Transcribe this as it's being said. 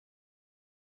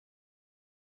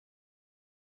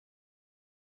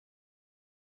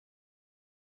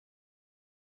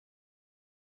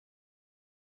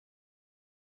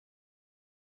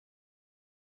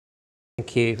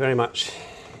Thank you very much.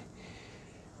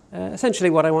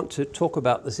 Essentially what I want to talk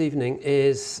about this evening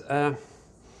is the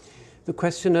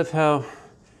question of how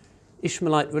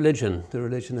Ishmaelite religion, the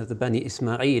religion of the Bani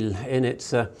Ismail, in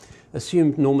its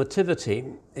assumed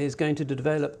normativity, is going to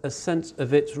develop a sense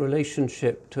of its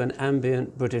relationship to an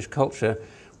ambient British culture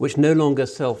which no longer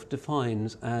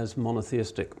self-defines as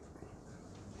monotheistic.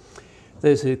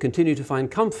 Those who continue to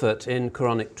find comfort in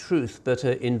Quranic truth but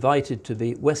are invited to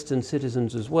be Western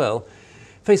citizens as well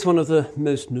face one of the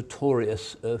most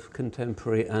notorious of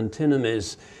contemporary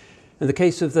antinomies. In the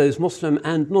case of those Muslim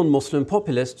and non-Muslim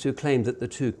populists who claim that the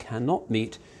two cannot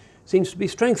meet, seems to be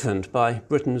strengthened by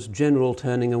Britain's general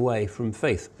turning away from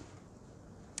faith.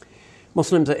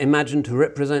 Muslims are imagined to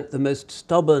represent the most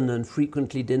stubborn and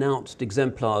frequently denounced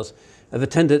exemplars of a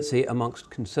tendency amongst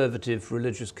conservative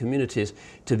religious communities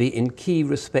to be in key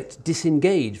respects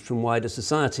disengaged from wider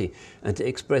society and to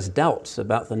express doubts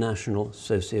about the national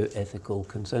socio-ethical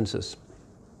consensus.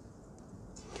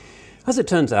 As it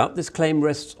turns out, this claim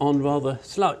rests on rather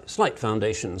slight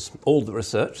foundations. All the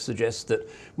research suggests that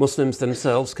Muslims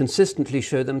themselves consistently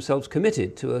show themselves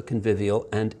committed to a convivial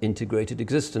and integrated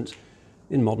existence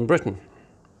in modern Britain.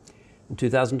 In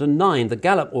 2009, the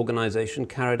Gallup organisation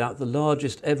carried out the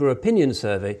largest ever opinion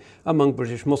survey among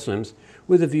British Muslims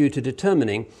with a view to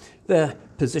determining their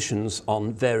positions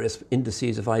on various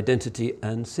indices of identity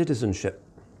and citizenship.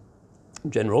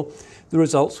 In general, the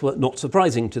results were not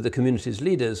surprising to the community's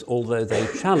leaders, although they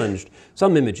challenged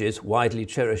some images widely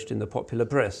cherished in the popular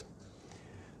press.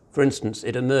 For instance,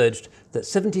 it emerged that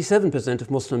 77%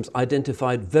 of Muslims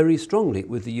identified very strongly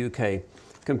with the UK,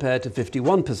 compared to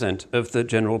 51% of the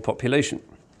general population.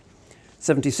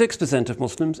 76% of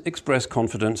Muslims express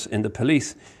confidence in the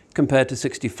police, compared to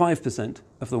 65%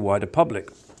 of the wider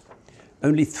public.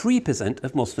 Only 3%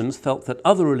 of Muslims felt that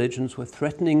other religions were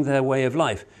threatening their way of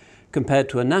life, compared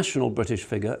to a national British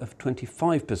figure of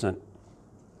 25%.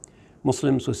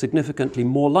 Muslims were significantly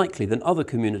more likely than other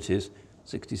communities,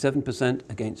 67%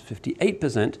 against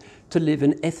 58%, to live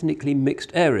in ethnically mixed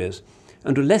areas,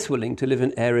 and were less willing to live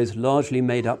in areas largely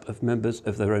made up of members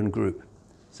of their own group,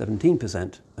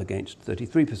 17% against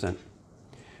 33%.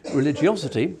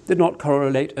 Religiosity did not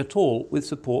correlate at all with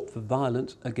support for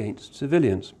violence against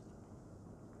civilians.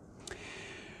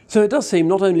 So it does seem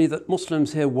not only that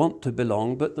Muslims here want to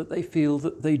belong, but that they feel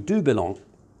that they do belong.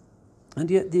 And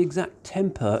yet the exact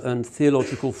temper and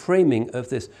theological framing of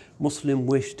this Muslim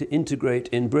wish to integrate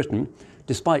in Britain,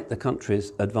 despite the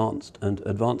country's advanced and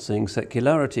advancing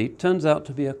secularity, turns out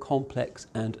to be a complex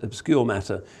and obscure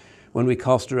matter when we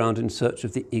cast around in search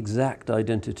of the exact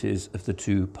identities of the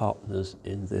two partners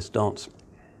in this dance.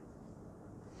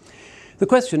 The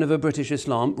question of a British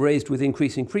Islam raised with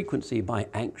increasing frequency by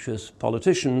anxious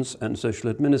politicians and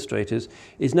social administrators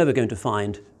is never going to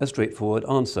find a straightforward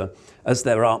answer, as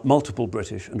there are multiple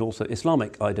British and also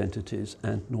Islamic identities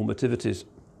and normativities.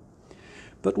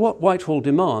 But what Whitehall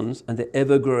demands, and the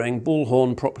ever-growing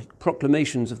bullhorn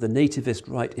proclamations of the nativist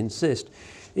right insist,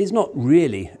 is not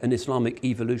really an Islamic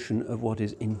evolution of what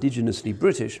is indigenously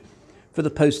British, for the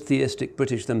post-theistic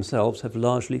British themselves have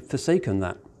largely forsaken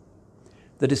that.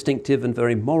 The distinctive and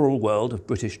very moral world of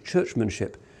British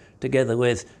churchmanship, together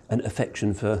with an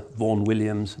affection for Vaughan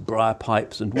Williams, briar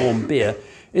pipes and warm beer,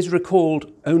 is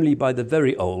recalled only by the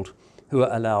very old, who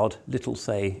are allowed little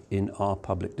say in our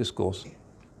public discourse.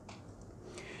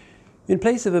 In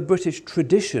place of a British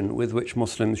tradition with which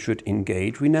Muslims should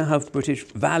engage, we now have British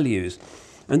values,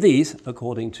 and these,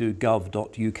 according to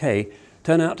gov.uk,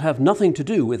 turn out to have nothing to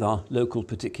do with our local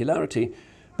particularity,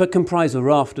 but comprise a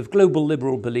raft of global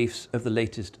liberal beliefs of the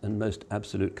latest and most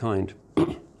absolute kind.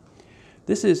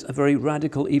 This is a very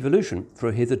radical evolution for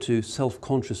a hitherto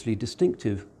self-consciously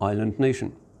distinctive island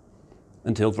nation.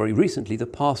 Until very recently, the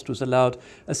past was allowed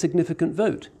a significant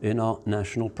vote in our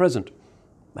national present.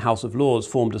 The House of Lords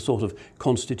formed a sort of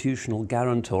constitutional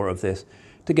guarantor of this,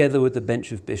 together with the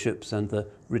bench of bishops and the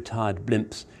retired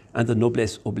blimps and the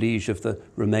noblesse oblige of the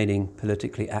remaining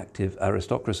politically active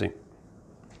aristocracy.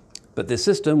 But this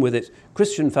system, with its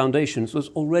Christian foundations, was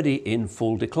already in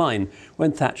full decline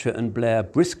when Thatcher and Blair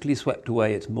briskly swept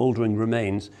away its mouldering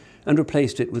remains and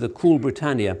replaced it with a cool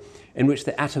Britannia in which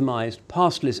the atomised,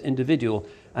 pastless individual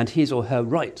and his or her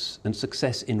rights and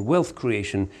success in wealth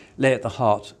creation lay at the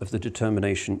heart of the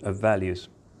determination of values.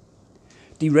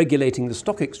 Deregulating the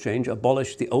stock exchange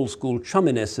abolished the old-school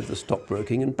chumminess of the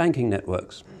stockbroking and banking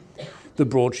networks. The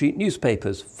broadsheet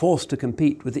newspapers, forced to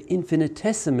compete with the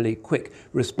infinitesimally quick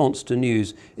response to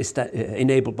news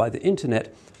enabled by the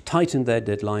internet, tightened their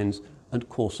deadlines and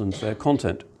coarsened their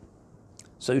content.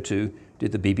 So too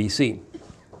did the BBC.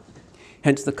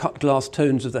 Hence the cut-glass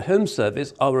tones of the Home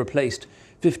Service are replaced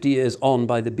 50 years on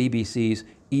by the BBC's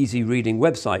easy-reading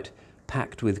website,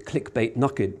 packed with clickbait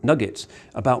nuggets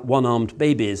about one-armed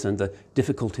babies and the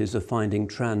difficulties of finding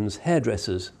trans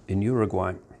hairdressers in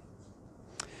Uruguay.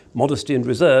 Modesty and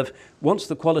reserve, once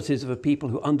the qualities of a people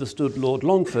who understood Lord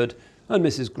Longford and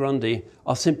Mrs. Grundy,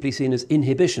 are simply seen as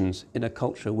inhibitions in a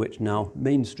culture which now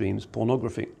mainstreams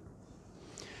pornography.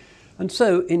 And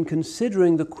so, in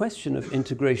considering the question of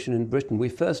integration in Britain, we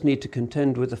first need to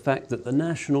contend with the fact that the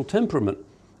national temperament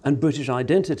and British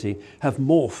identity have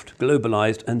morphed,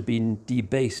 globalised, and been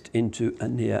debased into a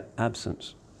near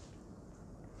absence.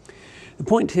 The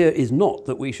point here is not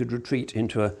that we should retreat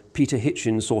into a Peter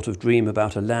Hitchens sort of dream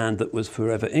about a land that was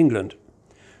forever England,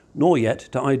 nor yet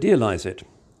to idealise it,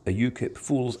 a UKIP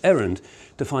fool's errand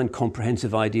to find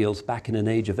comprehensive ideals back in an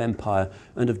age of empire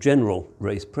and of general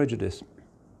race prejudice.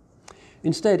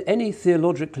 Instead, any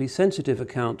theologically sensitive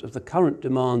account of the current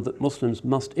demand that Muslims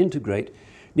must integrate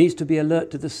needs to be alert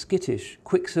to the skittish,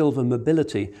 quicksilver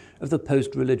mobility of the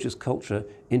post-religious culture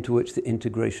into which the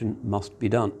integration must be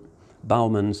done,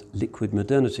 Bauman's liquid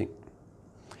modernity.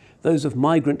 Those of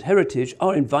migrant heritage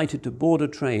are invited to board a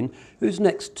train whose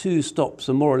next 2 stops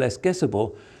are more or less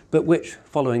guessable, but which,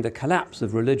 following the collapse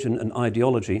of religion and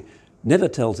ideology, never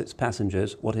tells its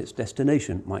passengers what its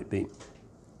destination might be.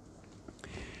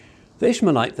 The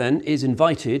Ishmaelite, then, is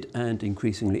invited and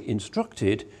increasingly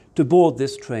instructed to board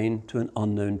this train to an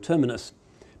unknown terminus,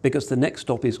 because the next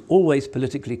stop is always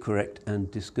politically correct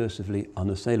and discursively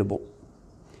unassailable.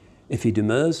 If he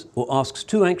demurs or asks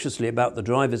too anxiously about the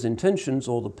driver's intentions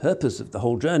or the purpose of the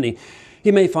whole journey,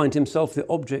 he may find himself the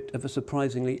object of a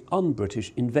surprisingly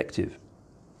un-British invective.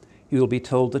 He will be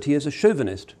told that he is a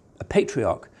chauvinist, a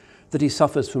patriarch, that he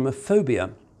suffers from a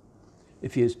phobia.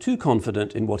 If he is too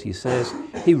confident in what he says,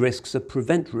 he risks a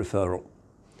prevent referral.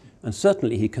 And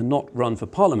certainly he cannot run for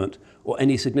Parliament or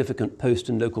any significant post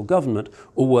in local government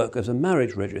or work as a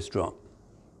marriage registrar.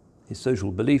 His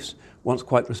social beliefs, once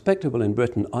quite respectable in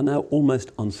Britain, are now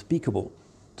almost unspeakable.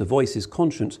 To voice his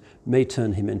conscience may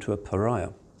turn him into a pariah.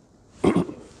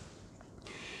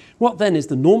 What then is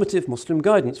the normative Muslim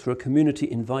guidance for a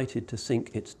community invited to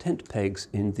sink its tent pegs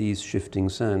in these shifting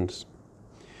sands?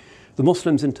 The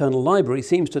Muslim's internal library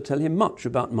seems to tell him much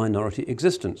about minority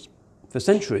existence. For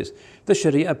centuries, the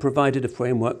Sharia provided a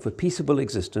framework for peaceable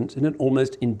existence in an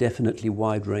almost indefinitely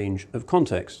wide range of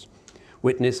contexts.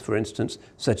 Witness, for instance,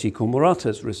 Sachiko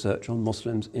Murata's research on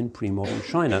Muslims in pre-modern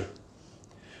China.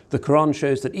 The Quran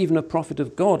shows that even a prophet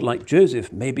of God like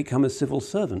Joseph may become a civil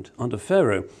servant under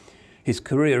Pharaoh. His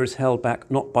career is held back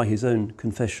not by his own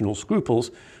confessional scruples,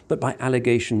 but by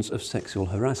allegations of sexual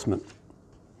harassment.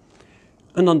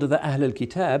 And under the Ahl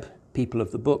al-Kitab, people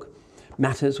of the book,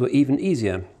 matters were even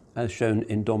easier, as shown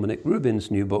in Dominic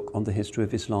Rubin's new book on the history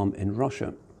of Islam in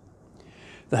Russia.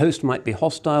 The host might be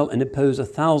hostile and impose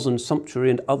 1,000 sumptuary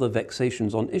and other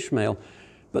vexations on Ishmael,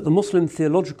 but the Muslim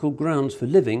theological grounds for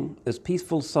living as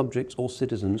peaceful subjects or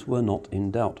citizens were not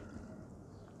in doubt.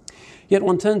 Yet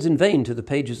one turns in vain to the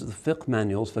pages of the fiqh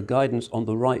manuals for guidance on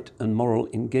the right and moral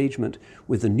engagement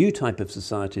with the new type of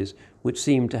societies which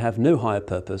seem to have no higher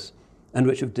purpose and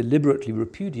which have deliberately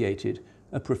repudiated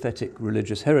a prophetic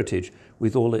religious heritage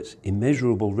with all its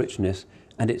immeasurable richness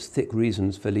and its thick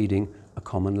reasons for leading a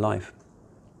common life.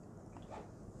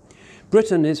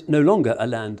 Britain is no longer a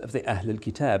land of the Ahl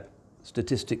al-Kitab.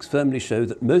 Statistics firmly show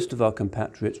that most of our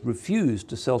compatriots refuse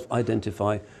to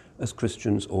self-identify as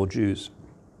Christians or Jews.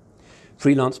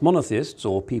 Freelance monotheists,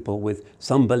 or people with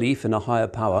some belief in a higher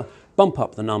power, bump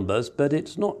up the numbers, but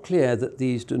it's not clear that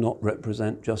these do not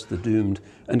represent just the doomed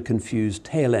and confused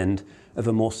tail end of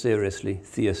a more seriously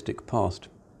theistic past.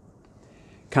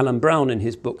 Callum Brown, in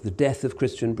his book The Death of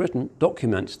Christian Britain,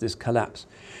 documents this collapse,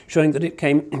 showing that it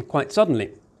came quite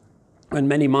suddenly. When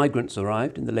many migrants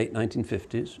arrived in the late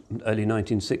 1950s and early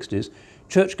 1960s,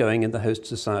 church-going in the host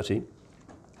society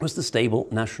was the stable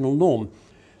national norm,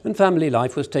 and family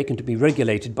life was taken to be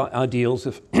regulated by ideals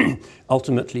of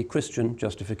ultimately Christian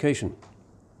justification.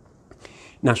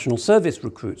 National service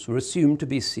recruits were assumed to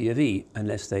be C of E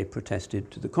unless they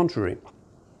protested to the contrary.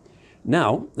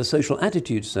 Now, the Social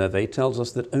Attitudes Survey tells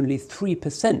us that only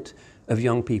 3% of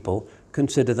young people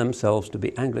consider themselves to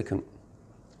be Anglican.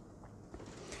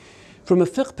 From a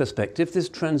fiqh perspective, this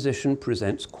transition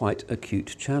presents quite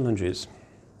acute challenges.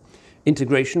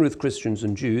 Integration with Christians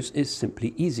and Jews is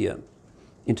simply easier.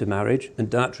 Intermarriage and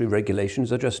dietary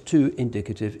regulations are just two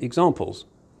indicative examples.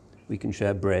 We can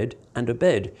share bread and a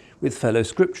bed with fellow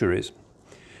scripturies.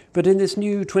 But in this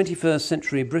new 21st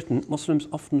century Britain, Muslims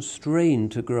often strain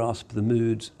to grasp the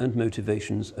moods and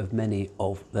motivations of many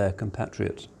of their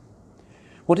compatriots.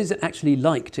 What is it actually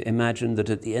like to imagine that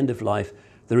at the end of life,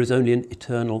 there is only an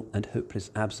eternal and hopeless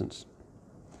absence.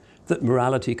 That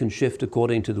morality can shift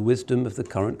according to the wisdom of the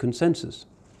current consensus.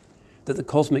 That the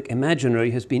cosmic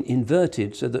imaginary has been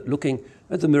inverted so that looking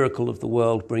at the miracle of the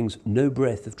world brings no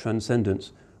breath of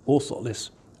transcendence or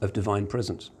solace of divine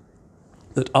presence.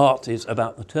 That art is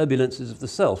about the turbulences of the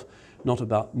self, not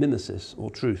about mimesis or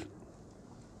truth.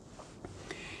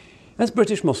 As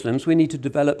British Muslims, we need to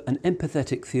develop an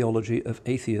empathetic theology of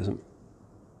atheism.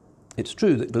 It's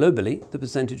true that globally, the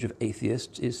percentage of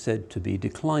atheists is said to be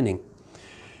declining.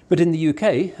 But in the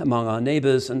UK, among our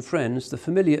neighbours and friends, the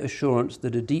familiar assurance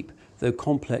that a deep, though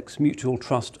complex, mutual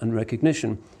trust and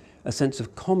recognition, a sense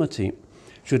of comity,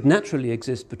 should naturally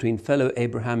exist between fellow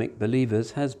Abrahamic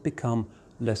believers has become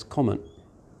less common.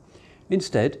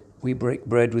 Instead, we break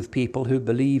bread with people who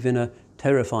believe in a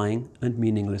terrifying and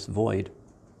meaningless void.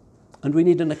 And we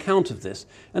need an account of this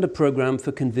and a programme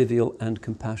for convivial and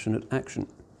compassionate action.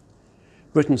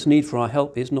 Britain's need for our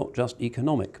help is not just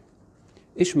economic.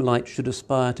 Ishmaelites should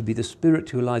aspire to be the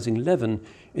spiritualising leaven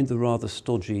in the rather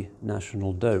stodgy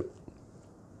national dough.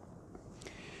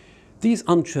 These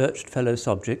unchurched fellow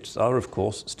subjects are, of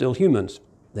course, still humans.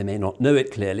 They may not know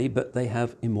it clearly, but they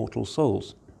have immortal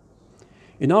souls.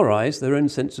 In our eyes, their own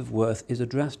sense of worth is a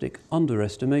drastic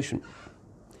underestimation.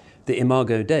 The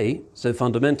imago Dei, so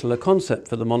fundamental a concept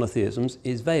for the monotheisms,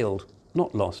 is veiled,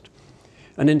 not lost.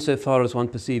 And insofar as one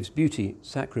perceives beauty,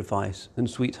 sacrifice, and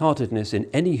sweet-heartedness in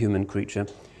any human creature,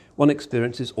 one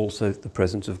experiences also the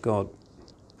presence of God.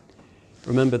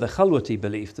 Remember the Khalwati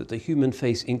belief that the human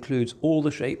face includes all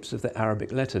the shapes of the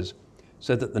Arabic letters,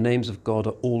 so that the names of God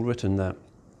are all written there.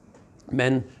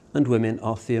 Men and women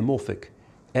are theomorphic,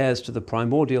 heirs to the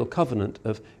primordial covenant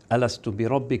of Alastu bi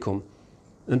Rabbikum,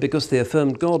 and because they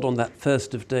affirmed God on that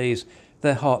first of days,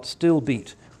 their hearts still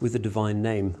beat with the divine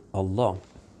name, Allah.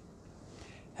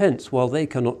 Hence, while they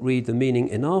cannot read the meaning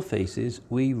in our faces,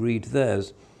 we read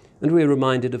theirs, and we are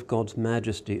reminded of God's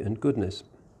majesty and goodness.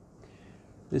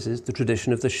 This is the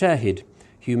tradition of the Shahid,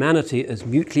 humanity as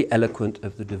mutely eloquent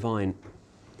of the divine.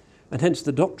 And hence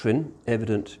the doctrine,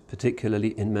 evident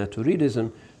particularly in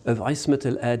Maturidism, of Ismat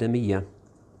al-Adamiyya.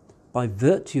 By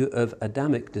virtue of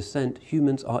Adamic descent,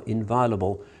 humans are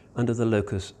inviolable under the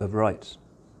locus of rights.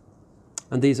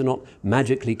 And these are not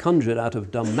magically conjured out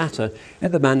of dumb matter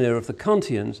in the manner of the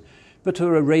Kantians, but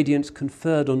are a radiance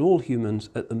conferred on all humans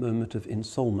at the moment of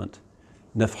ensoulment,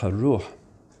 nafh al-ruh.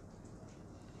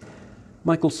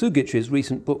 Michael Sugic's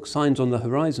recent book, Signs on the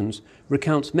Horizons,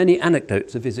 recounts many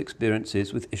anecdotes of his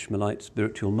experiences with Ishmaelite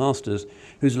spiritual masters,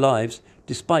 whose lives,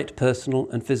 despite personal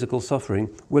and physical suffering,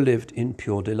 were lived in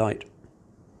pure delight.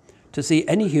 To see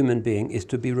any human being is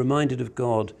to be reminded of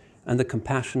God and the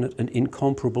compassionate and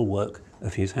incomparable work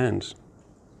of his hands.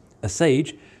 A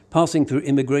sage, passing through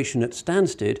immigration at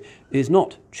Stansted, is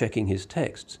not checking his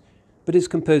texts, but is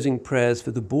composing prayers for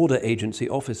the border agency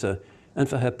officer and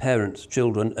for her parents,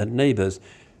 children, and neighbours.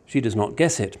 She does not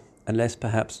guess it, unless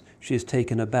perhaps she is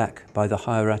taken aback by the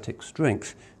hieratic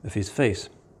strength of his face.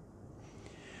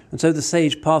 And so the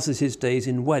sage passes his days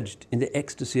wedged in the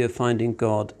ecstasy of finding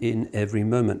God in every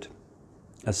moment.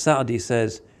 As Sa'di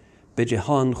says,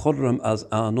 "Bejihan khurram as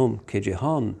anum ke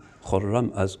jihan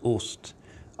khurram as ost."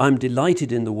 I'm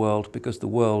delighted in the world because the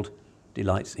world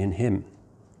delights in him.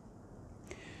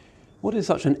 What is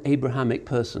such an Abrahamic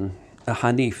person, a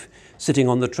Hanif, sitting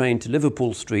on the train to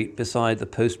Liverpool Street beside the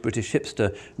post-British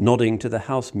hipster nodding to the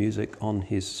house music on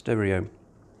his stereo?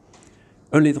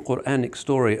 Only the Quranic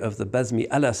story of the Bazmi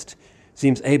Alast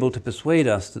seems able to persuade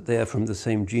us that they are from the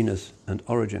same genus and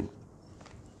origin.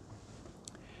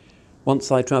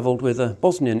 Once I travelled with a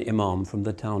Bosnian imam from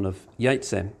the town of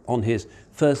Yaitse on his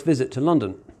first visit to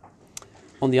London.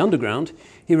 On the Underground,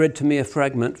 he read to me a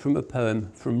fragment from a poem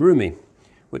from Rumi,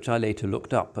 which I later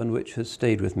looked up and which has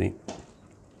stayed with me.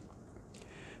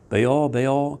 Beya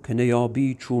beya ke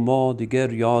neyabi chuma diger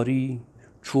yari,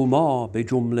 chuma be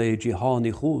jumle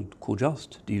jihani khud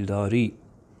kujast dildari.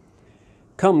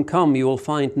 Come, come, you will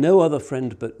find no other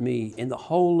friend but me. In the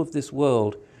whole of this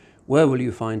world, where will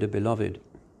you find a beloved?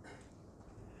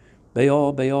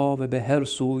 Beya beya ve beher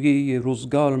suyi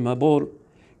ruzgar mabor,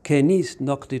 ke nist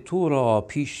naqdi tura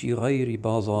pishi ghairi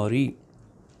bazari.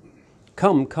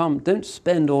 Come, come, don't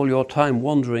spend all your time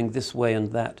wandering this way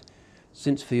and that,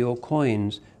 since for your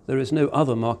coins there is no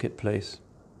other marketplace.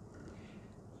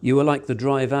 You are like the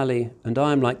dry valley, and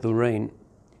I am like the rain.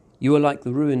 You are like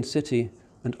the ruined city,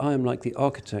 and I am like the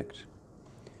architect.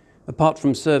 Apart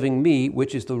from serving me,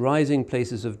 which is the rising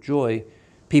places of joy,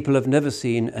 people have never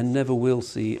seen and never will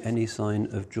see any sign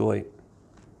of joy.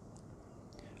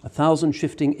 1,000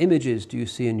 shifting images do you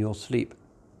see in your sleep.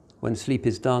 When sleep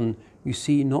is done, you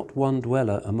see not one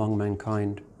dweller among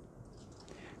mankind.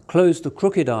 Close the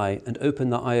crooked eye and open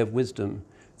the eye of wisdom.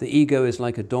 The ego is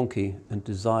like a donkey and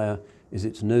desire is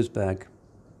its nosebag.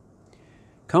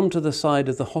 Come to the side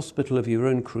of the hospital of your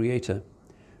own creator,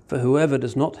 for whoever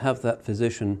does not have that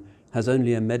physician has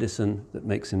only a medicine that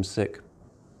makes him sick.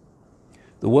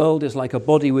 The world is like a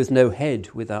body with no head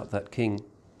without that king.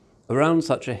 Around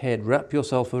such a head wrap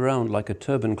yourself around like a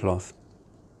turban cloth.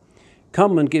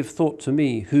 Come and give thought to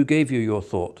me, who gave you your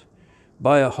thought.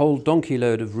 Buy a whole donkey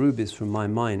load of rubies from my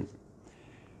mine.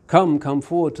 Come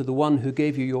forward to the one who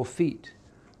gave you your feet.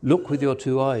 Look with your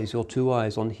two eyes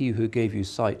on he who gave you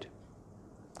sight.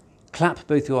 Clap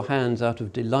both your hands out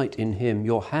of delight in him.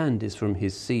 Your hand is from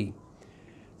his sea.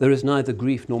 There is neither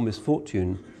grief nor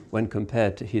misfortune when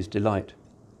compared to his delight.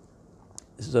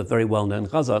 This is a very well-known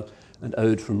ghazal, an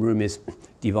ode from Rumi's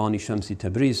Divan-i Shamsi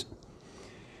Tabriz.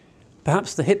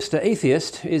 Perhaps the hipster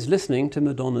atheist is listening to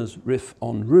Madonna's riff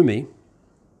on Rumi,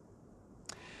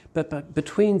 but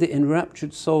between the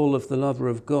enraptured soul of the lover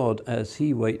of God as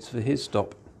he waits for his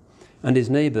stop and his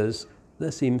neighbours,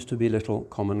 there seems to be little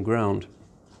common ground.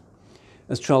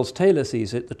 As Charles Taylor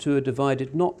sees it, the two are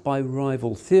divided not by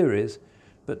rival theories,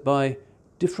 but by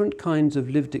different kinds of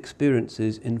lived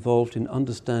experiences involved in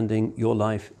understanding your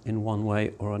life in one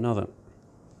way or another.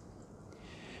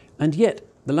 And yet,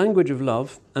 the language of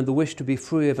love and the wish to be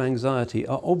free of anxiety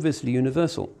are obviously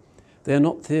universal. They are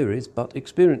not theories, but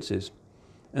experiences.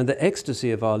 And the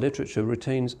ecstasy of our literature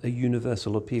retains a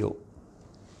universal appeal.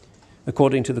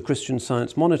 According to the Christian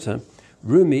Science Monitor,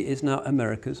 Rumi is now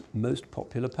America's most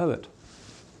popular poet.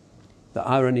 The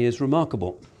irony is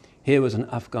remarkable. Here was an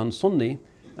Afghan Sunni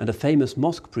and a famous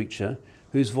mosque preacher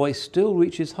whose voice still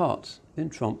reaches hearts in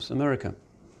Trump's America.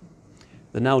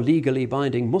 The now legally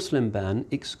binding Muslim ban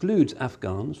excludes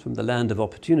Afghans from the land of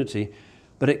opportunity,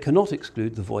 but it cannot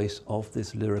exclude the voice of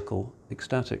this lyrical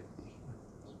ecstatic.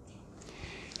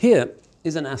 Here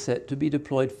is an asset to be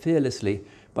deployed fearlessly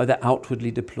by the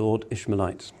outwardly deplored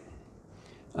Ishmaelites.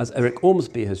 As Eric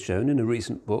Ormsby has shown in a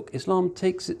recent book, Islam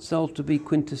takes itself to be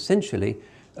quintessentially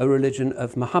a religion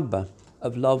of mahabba,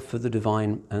 of love for the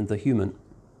divine and the human.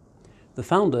 The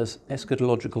founder's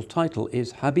eschatological title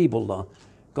is Habibullah,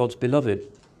 God's beloved,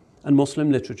 and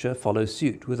Muslim literature follows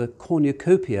suit with a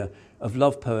cornucopia of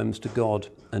love poems to God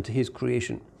and to his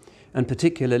creation, and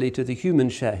particularly to the human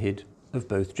shahid of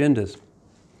both genders.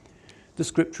 The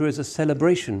scripture is a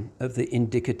celebration of the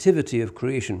indicativity of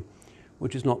creation,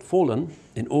 which is not fallen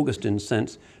in Augustine's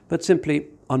sense, but simply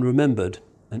unremembered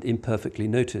and imperfectly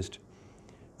noticed.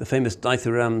 The famous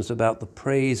dithyrambs about the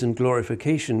praise and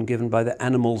glorification given by the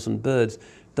animals and birds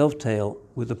dovetail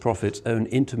with the prophet's own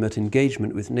intimate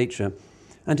engagement with nature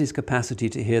and his capacity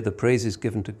to hear the praises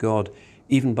given to God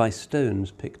even by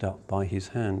stones picked up by his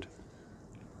hand.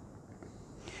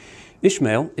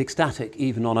 Ishmael, ecstatic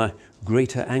even on a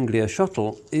Greater Anglia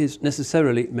shuttle, is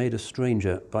necessarily made a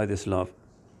stranger by this love.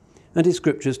 And his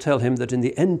scriptures tell him that in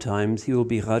the end times he will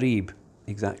be gharib,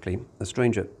 exactly, a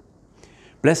stranger.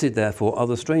 Blessed, therefore, are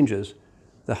the strangers,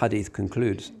 the hadith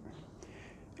concludes.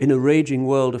 In a raging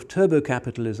world of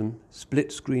turbo-capitalism,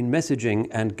 split-screen messaging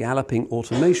and galloping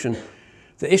automation,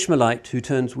 the Ishmaelite who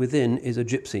turns within is a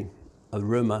gypsy, a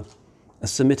Roma, a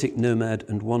Semitic nomad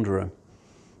and wanderer.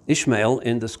 Ishmael,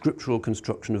 in the scriptural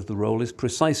construction of the role, is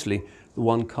precisely the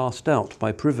one cast out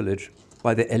by privilege,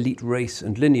 by the elite race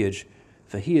and lineage,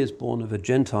 for he is born of a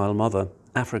Gentile mother,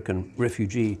 African,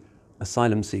 refugee,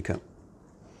 asylum seeker.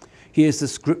 He is the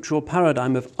scriptural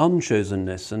paradigm of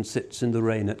unchosenness and sits in the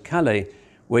rain at Calais,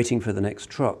 waiting for the next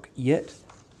truck. Yet,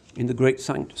 in the great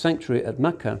sanctuary at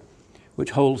Mecca,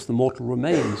 which holds the mortal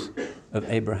remains of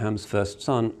Abraham's first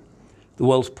son, the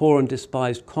world's poor and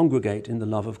despised congregate in the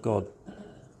love of God.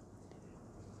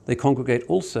 They congregate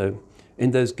also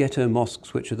in those ghetto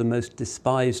mosques which are the most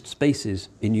despised spaces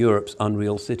in Europe's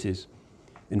unreal cities.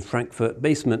 In Frankfurt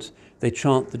basements, they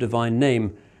chant the divine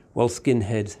name while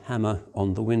skinheads hammer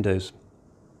on the windows.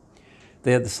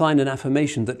 They are the sign and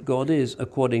affirmation that God is,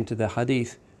 according to the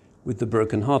hadith, with the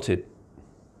broken-hearted.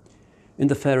 In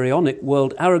the pharaonic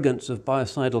world arrogance of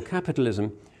biocidal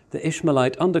capitalism, the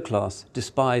Ishmaelite underclass,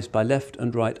 despised by left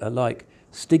and right alike,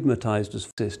 stigmatized as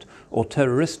fascist or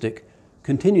terroristic,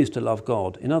 continues to love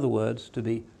God, in other words, to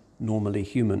be normally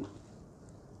human.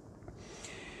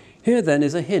 Here then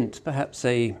is a hint, perhaps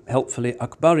a helpfully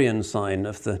Akbarian sign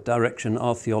of the direction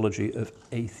our theology of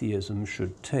atheism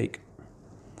should take.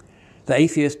 The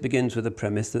atheist begins with the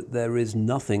premise that there is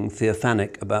nothing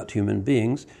theophanic about human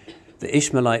beings. The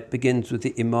Ishmaelite begins with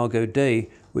the imago Dei,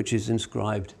 which is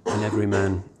inscribed in every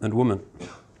man and woman.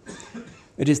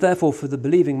 It is therefore for the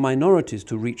believing minorities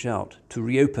to reach out, to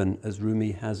reopen, as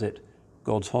Rumi has it,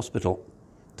 God's hospital,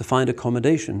 to find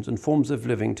accommodations and forms of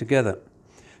living together,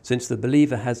 since the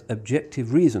believer has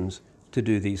objective reasons to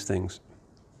do these things.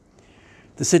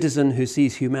 The citizen who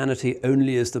sees humanity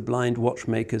only as the blind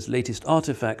watchmaker's latest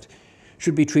artifact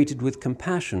should be treated with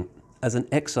compassion as an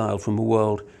exile from a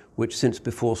world which since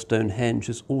before Stonehenge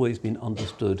has always been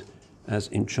understood as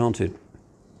enchanted.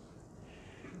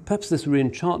 Perhaps this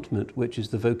re-enchantment, which is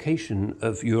the vocation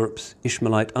of Europe's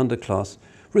Ishmaelite underclass,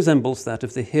 resembles that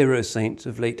of the hero saints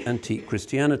of late antique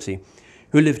Christianity,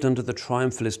 who lived under the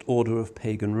triumphalist order of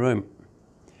pagan Rome.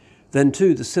 Then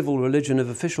too, the civil religion of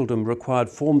officialdom required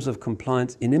forms of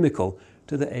compliance inimical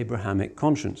to the Abrahamic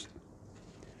conscience.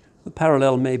 The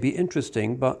parallel may be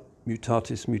interesting, but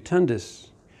mutatis mutandis.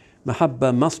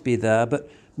 Mahabba must be there, but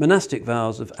monastic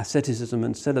vows of asceticism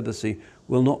and celibacy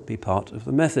will not be part of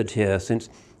the method here, since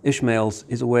Ishmael's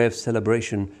is a way of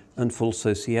celebration and full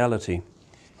sociality.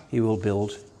 He will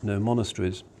build no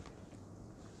monasteries.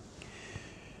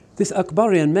 This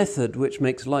Akbarian method, which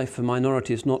makes life for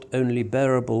minorities not only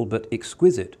bearable but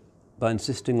exquisite, by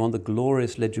insisting on the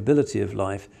glorious legibility of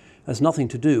life, has nothing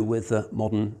to do with the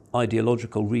modern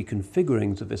ideological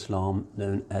reconfigurings of Islam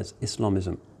known as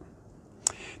Islamism.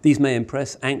 These may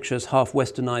impress anxious,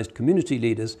 half-westernized community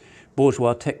leaders,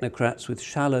 bourgeois technocrats with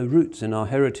shallow roots in our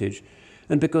heritage,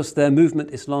 and because their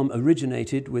movement Islam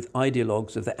originated with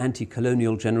ideologues of the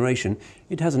anti-colonial generation,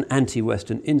 it has an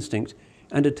anti-Western instinct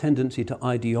and a tendency to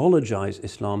ideologize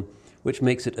Islam, which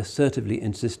makes it assertively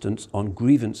insistent on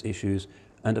grievance issues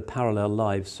and a parallel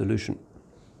lives solution.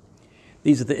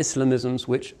 These are the Islamisms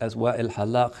which, as Wa'il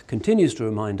Halaq continues to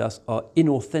remind us, are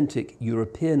inauthentic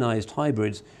Europeanized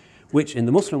hybrids which in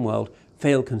the Muslim world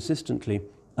fail consistently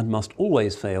and must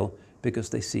always fail because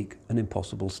they seek an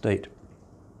impossible state.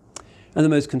 And the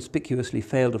most conspicuously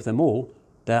failed of them all,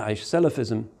 Daesh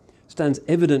Salafism, stands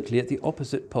evidently at the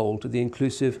opposite pole to the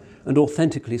inclusive and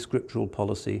authentically scriptural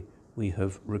policy we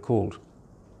have recalled.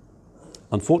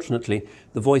 Unfortunately,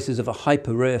 the voices of a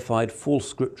hyper-reified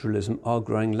false scripturalism are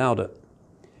growing louder.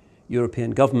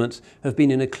 European governments have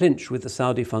been in a clinch with the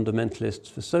Saudi fundamentalists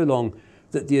for so long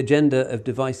that the agenda of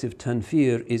divisive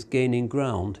tanfir is gaining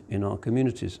ground in our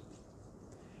communities.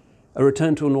 A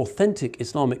return to an authentic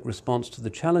Islamic response to the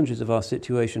challenges of our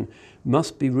situation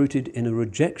must be rooted in a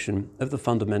rejection of the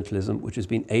fundamentalism which has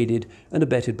been aided and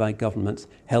abetted by governments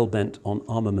hell-bent on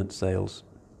armament sales.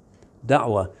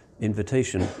 Da'wah,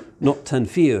 invitation, not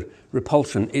tanfir,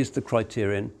 repulsion, is the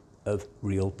criterion of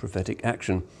real prophetic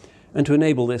action. And to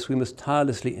enable this, we must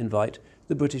tirelessly invite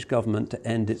the British government to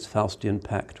end its Faustian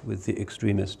pact with the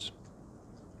extremists.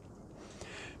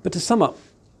 But to sum up,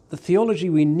 the theology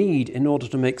we need in order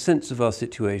to make sense of our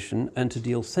situation and to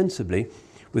deal sensibly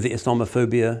with the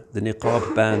Islamophobia, the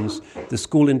niqab bans, the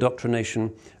school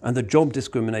indoctrination, and the job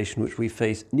discrimination which we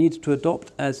face needs to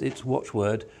adopt as its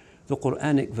watchword the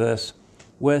Quranic verse,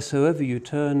 "Wheresoever you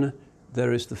turn,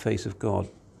 there is the face of God."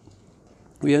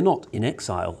 We are not in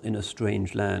exile in a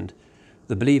strange land.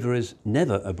 The believer is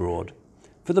never abroad,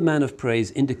 for the man of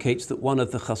praise indicates that one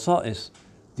of the khasa'is,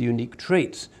 the unique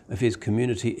traits of his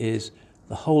community is,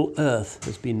 the whole earth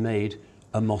has been made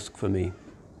a mosque for me.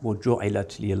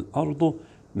 وَجُعِلَتْ لِيَ الْأَرْضُ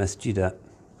مَسْجِدًا.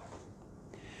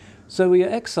 So we are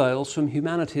exiles from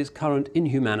humanity's current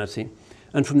inhumanity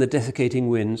and from the desiccating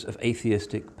winds of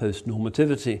atheistic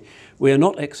post-normativity. We are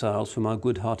not exiles from our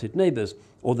good-hearted neighbours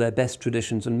or their best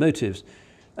traditions and motives.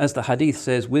 As the hadith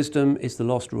says, wisdom is the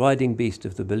lost riding beast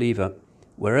of the believer.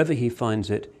 Wherever he finds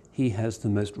it, he has the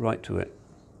most right to it.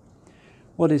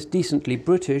 What is decently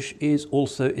British is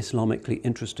also Islamically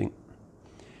interesting.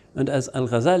 And as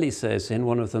Al-Ghazali says in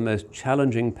one of the most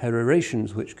challenging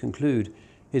perorations which conclude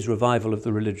his revival of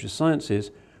the religious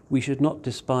sciences, we should not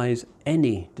despise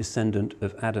any descendant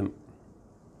of Adam.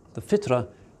 The fitrah,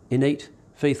 innate,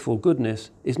 faithful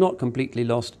goodness, is not completely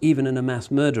lost even in a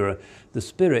mass murderer. The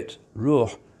spirit, ruh,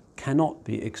 cannot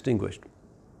be extinguished.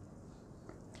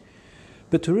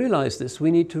 But to realize this, we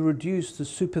need to reduce the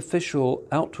superficial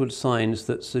outward signs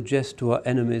that suggest to our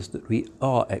enemies that we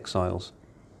are exiles.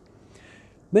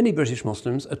 Many British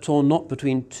Muslims are torn not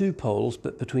between two poles,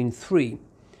 but between three,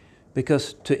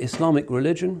 because to Islamic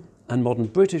religion and modern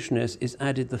Britishness is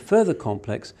added the further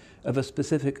complex of a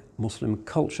specific Muslim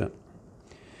culture.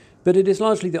 But it is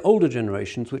largely the older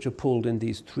generations which are pulled in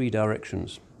these three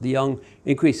directions. The young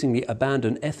increasingly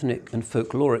abandon ethnic and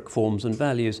folkloric forms and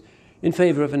values in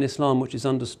favour of an Islam which is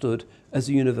understood as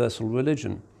a universal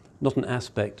religion, not an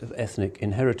aspect of ethnic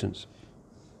inheritance.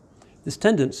 This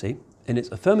tendency, in its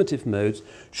affirmative modes,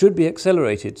 should be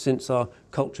accelerated, since our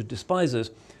cultured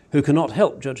despisers, who cannot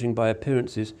help judging by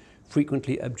appearances,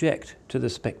 frequently object to the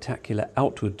spectacular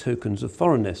outward tokens of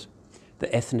foreignness,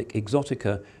 the ethnic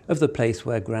exotica of the place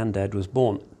where Grandad was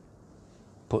born.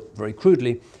 Put very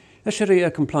crudely, A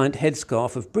Sharia-compliant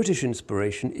headscarf of British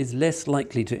inspiration is less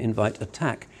likely to invite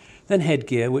attack than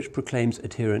headgear which proclaims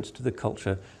adherence to the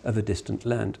culture of a distant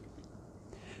land.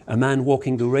 A man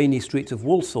walking the rainy streets of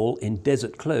Walsall in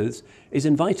desert clothes is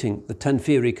inviting the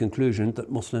Tanfiri conclusion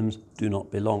that Muslims do not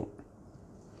belong.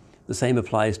 The same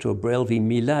applies to a Brailvi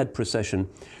Milad procession,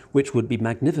 which would be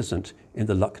magnificent in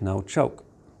the Lucknow Chowk.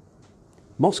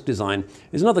 Mosque design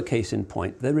is another case in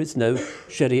point. There is no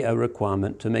Sharia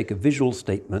requirement to make a visual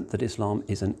statement that Islam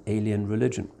is an alien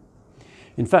religion.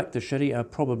 In fact, the Sharia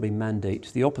probably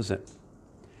mandates the opposite.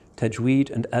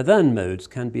 Tajweed and adhan modes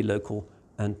can be local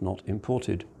and not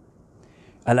imported.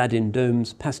 Aladdin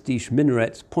domes, pastiche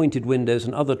minarets, pointed windows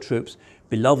and other tropes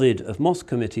beloved of mosque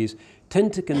committees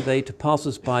tend to convey to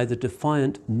passers-by the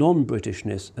defiant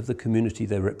non-Britishness of the community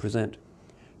they represent.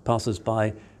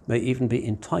 Passers-by may even be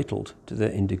entitled to their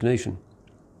indignation.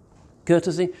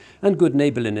 Courtesy and good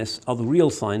neighbourliness are the real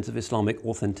signs of Islamic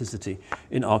authenticity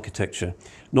in architecture,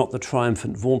 not the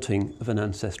triumphant vaunting of an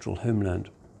ancestral homeland.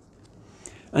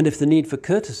 And if the need for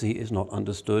courtesy is not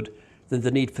understood, then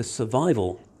the need for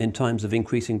survival in times of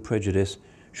increasing prejudice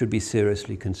should be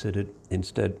seriously considered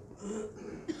instead.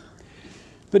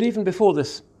 But even before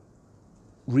this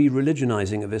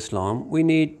re-religionizing of Islam, we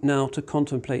need now to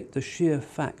contemplate the sheer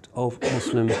fact of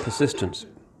Muslim persistence.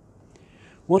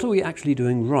 What are we actually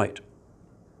doing right?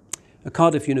 A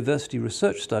Cardiff University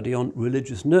research study on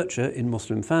religious nurture in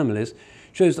Muslim families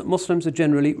shows that Muslims are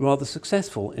generally rather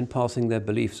successful in passing their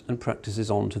beliefs and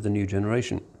practices on to the new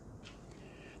generation.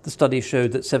 The study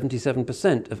showed that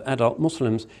 77% of adult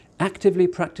Muslims actively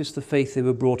practice the faith they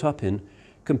were brought up in,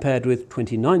 compared with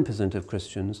 29% of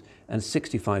Christians and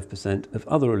 65% of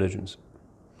other religions.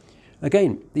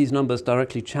 Again, these numbers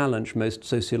directly challenge most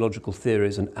sociological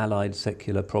theories and allied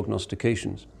secular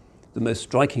prognostications. The most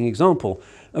striking example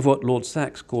of what Lord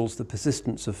Sachs calls the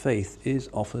persistence of faith is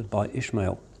offered by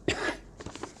Ishmael.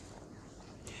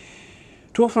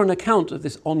 To offer an account of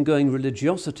this ongoing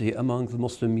religiosity among the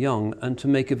Muslim young and to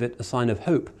make of it a sign of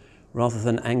hope rather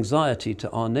than anxiety to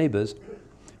our neighbours,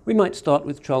 we might start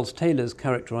with Charles Taylor's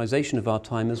characterisation of our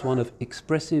time as one of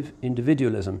expressive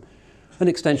individualism, an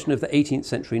extension of the 18th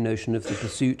century notion of the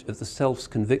pursuit of the self's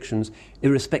convictions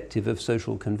irrespective of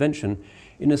social convention,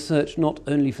 in a search not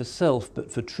only for self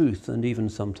but for truth and even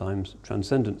sometimes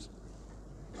transcendence.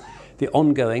 The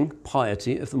ongoing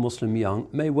piety of the Muslim young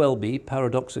may well be,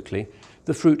 paradoxically,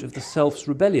 the fruit of the self's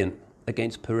rebellion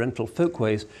against parental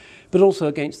folkways, but also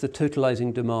against the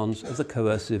totalising demands of the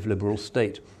coercive liberal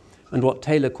state, and what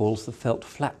Taylor calls the felt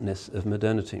flatness of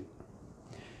modernity.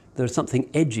 There is something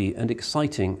edgy and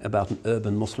exciting about an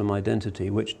urban Muslim identity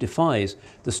which defies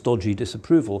the stodgy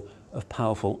disapproval of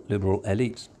powerful liberal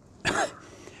elites.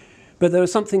 But there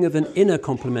is something of an inner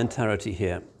complementarity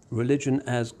here, religion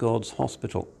as God's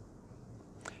hospital.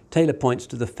 Taylor points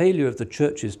to the failure of the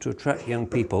churches to attract young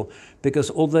people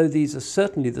because although these are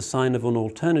certainly the sign of an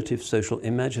alternative social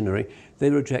imaginary, they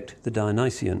reject the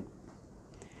Dionysian.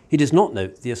 He does not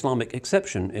note the Islamic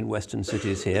exception in Western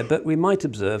cities here, but we might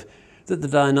observe that the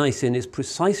Dionysian is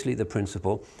precisely the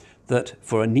principle that,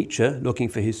 for a Nietzsche looking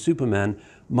for his Superman,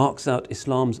 marks out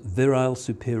Islam's virile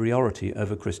superiority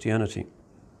over Christianity.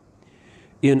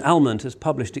 Ian Almond has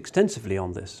published extensively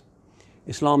on this.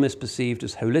 Islam is perceived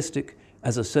as holistic,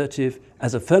 as assertive,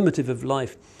 as affirmative of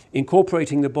life,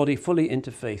 incorporating the body fully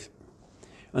into faith.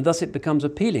 And thus it becomes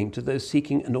appealing to those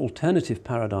seeking an alternative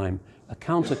paradigm, a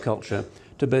counterculture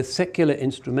to both secular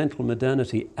instrumental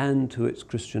modernity and to its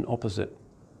Christian opposite.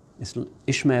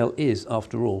 Ishmael is,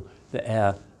 after all, the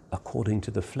heir according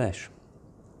to the flesh.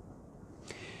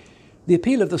 The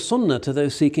appeal of the Sunnah to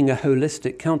those seeking a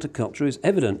holistic counterculture is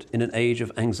evident in an age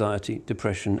of anxiety,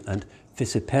 depression, and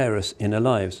vociferous inner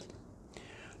lives.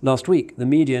 Last week, the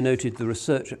media noted the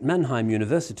research at Mannheim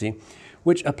University,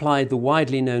 which applied the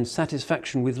widely known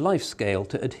satisfaction with life scale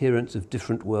to adherents of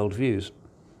different worldviews.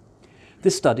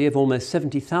 This study of almost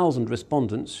 70,000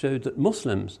 respondents showed that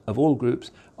Muslims of all groups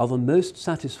are the most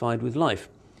satisfied with life,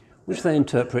 which they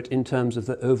interpret in terms of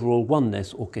the overall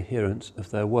oneness or coherence of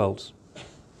their worlds.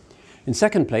 In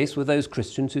second place were those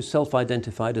Christians who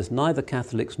self-identified as neither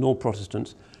Catholics nor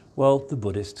Protestants, while the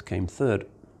Buddhists came third.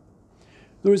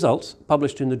 The results,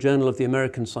 published in the Journal of the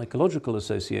American Psychological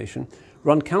Association,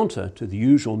 run counter to the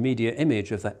usual media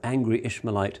image of the angry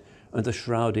Ishmaelite and the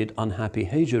shrouded, unhappy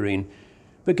Hajarine,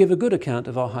 but give a good account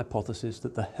of our hypothesis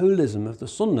that the holism of the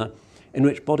Sunnah, in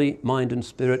which body, mind and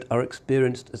spirit are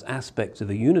experienced as aspects of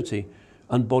a unity,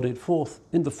 embodied forth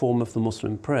in the form of the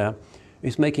Muslim prayer,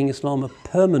 is making Islam a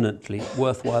permanently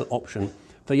worthwhile option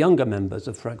for younger members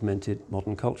of fragmented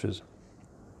modern cultures.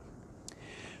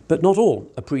 But not all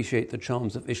appreciate the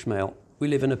charms of Ishmael. we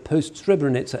live in a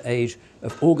post-Srebrenica age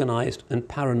of organised and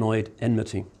paranoid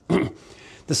enmity.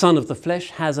 The son of the flesh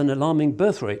has an alarming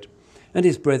birth rate, and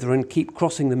his brethren keep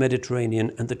crossing the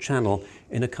Mediterranean and the Channel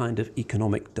in a kind of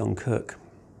economic Dunkirk.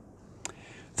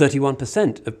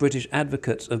 31% of British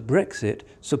advocates of Brexit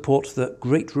support the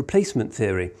Great Replacement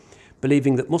theory,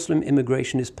 believing that Muslim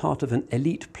immigration is part of an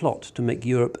elite plot to make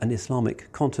Europe an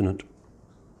Islamic continent.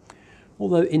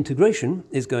 Although integration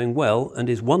is going well and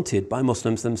is wanted by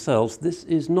Muslims themselves, this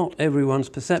is not everyone's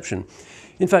perception.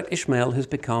 In fact, Ishmael has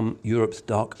become Europe's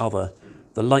dark other,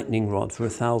 the lightning rod for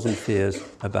 1,000 fears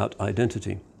about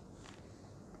identity.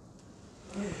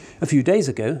 A few days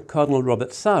ago, Cardinal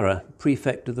Robert Sarra,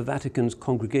 prefect of the Vatican's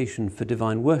Congregation for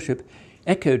Divine Worship,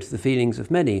 echoed the feelings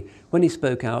of many when he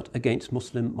spoke out against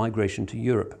Muslim migration to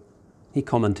Europe. He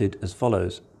commented as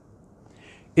follows: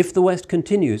 "If the West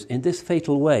continues in this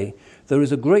fatal way, there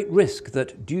is a great risk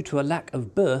that, due to a lack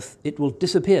of birth, it will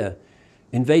disappear,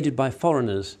 invaded by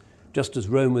foreigners, just as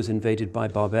Rome was invaded by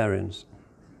barbarians.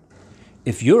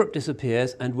 If Europe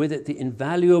disappears, and with it the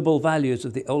invaluable values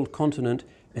of the old continent,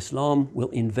 Islam will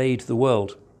invade the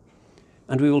world,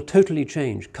 and we will totally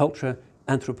change culture,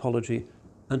 anthropology,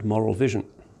 and moral vision."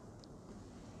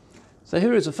 So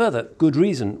here is a further good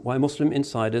reason why Muslim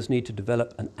insiders need to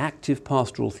develop an active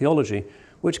pastoral theology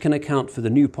which can account for the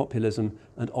new populism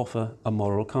and offer a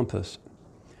moral compass.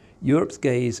 Europe's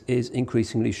gaze is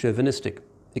increasingly chauvinistic,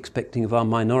 expecting of our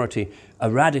minority a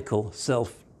radical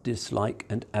self-dislike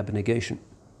and abnegation.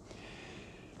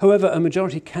 However, a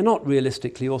majority cannot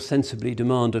realistically or sensibly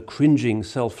demand a cringing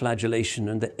self-flagellation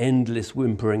and the endless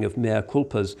whimpering of mea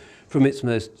culpas from its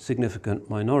most significant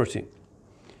minority.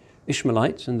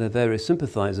 Ishmaelites and their various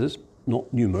sympathisers,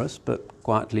 not numerous but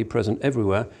quietly present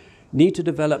everywhere, need to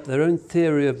develop their own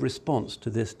theory of response to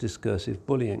this discursive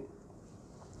bullying.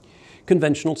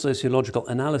 Conventional sociological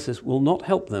analysis will not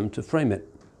help them to frame it.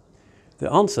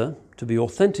 The answer, to be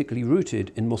authentically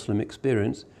rooted in Muslim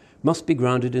experience, must be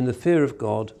grounded in the fear of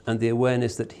God and the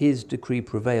awareness that His decree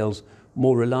prevails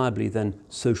more reliably than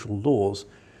social laws,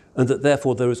 and that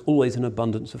therefore there is always an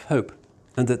abundance of hope,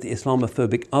 and that the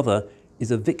Islamophobic other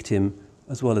is a victim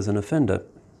as well as an offender.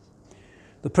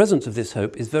 The presence of this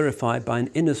hope is verified by an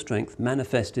inner strength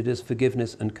manifested as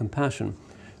forgiveness and compassion,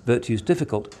 virtues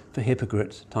difficult for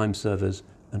hypocrites, time servers,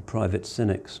 and private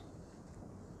cynics.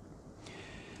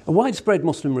 A widespread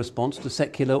Muslim response to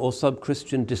secular or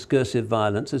sub-Christian discursive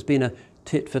violence has been a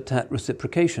tit-for-tat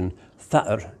reciprocation,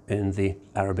 tha'r in the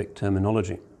Arabic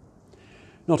terminology.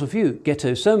 Not a few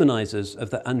ghetto sermonizers of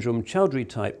the Anjum Chowdhury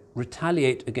type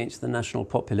retaliate against the national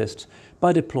populists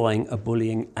by deploying a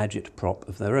bullying agitprop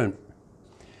of their own.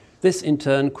 This in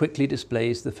turn quickly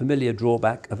displays the familiar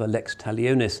drawback of a lex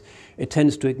talionis. It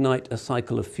tends to ignite a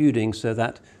cycle of feuding so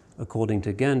that, according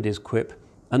to Gandhi's quip,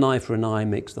 an eye for an eye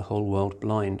makes the whole world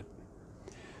blind.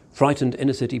 Frightened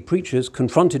inner-city preachers,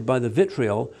 confronted by the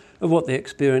vitriol of what they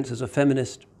experience as a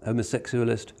feminist,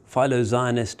 homosexualist,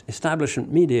 philo-Zionist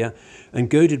establishment media, and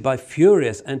goaded by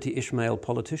furious anti-Ishmael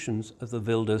politicians of the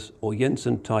Wilders or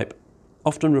Jensen type,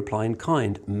 often reply in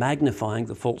kind, magnifying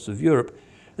the faults of Europe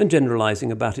and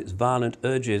generalizing about its violent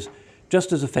urges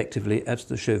just as effectively as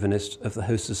the chauvinists of the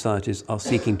host societies are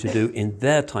seeking to do in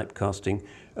their typecasting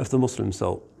of the Muslim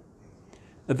soul.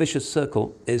 A vicious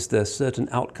circle is the certain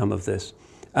outcome of this.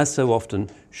 As so often,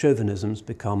 chauvinisms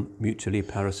become mutually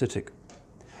parasitic.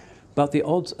 But the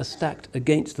odds are stacked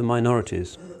against the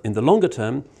minorities. In the longer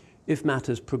term, if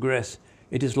matters progress,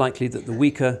 it is likely that the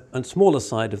weaker and smaller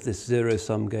side of this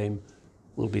zero-sum game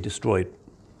will be destroyed.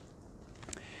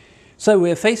 So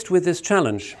we are faced with this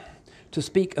challenge: to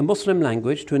speak a Muslim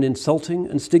language to an insulting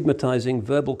and stigmatizing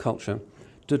verbal culture,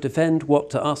 to defend what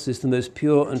to us is the most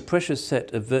pure and precious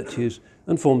set of virtues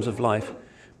and forms of life,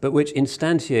 but which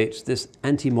instantiates this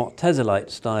anti-Mu'tazilite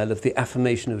style of the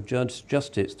affirmation of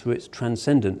justice through its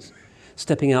transcendence,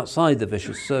 stepping outside the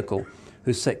vicious circle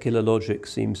whose secular logic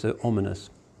seems so ominous.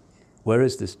 Where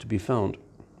is this to be found?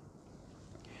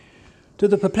 To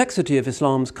the perplexity of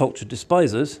Islam's culture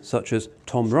despisers, such as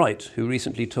Tom Wright, who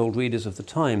recently told readers of the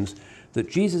Times that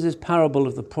Jesus' parable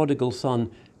of the prodigal son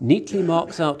neatly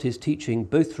marks out his teaching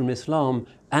both from Islam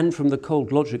and from the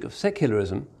cold logic of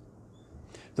secularism,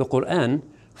 the Quran,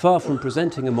 far from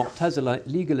presenting a Mu'tazilite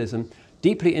legalism,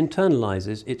 deeply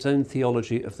internalizes its own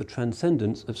theology of the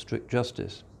transcendence of strict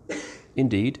justice.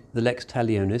 Indeed, the lex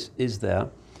talionis is there,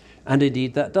 and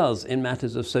indeed that does, in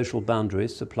matters of social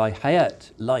boundaries, supply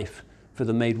hayat, life, for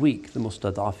the made weak, the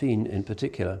mustad'afin in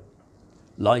particular.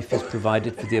 Life is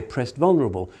provided for the oppressed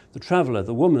vulnerable, the traveller,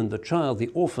 the woman, the child, the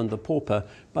orphan, the pauper,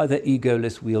 by their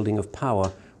egoless wielding of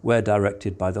power, where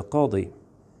directed by the qadi.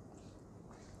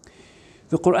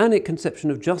 The Quranic conception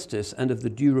of justice and of the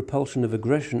due repulsion of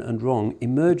aggression and wrong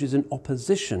emerges in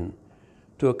opposition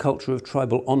to a culture of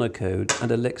tribal honour code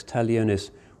and a lex talionis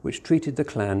which treated the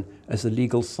clan as the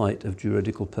legal site of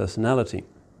juridical personality.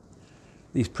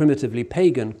 These primitively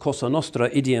pagan Cosa Nostra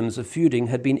idioms of feuding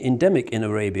had been endemic in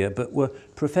Arabia, but were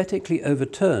prophetically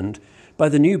overturned by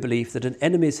the new belief that an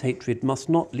enemy's hatred must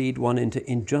not lead one into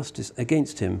injustice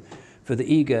against him, for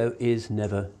the ego is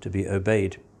never to be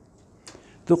obeyed.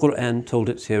 The Quran told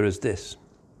its hearers this: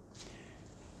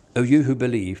 O you who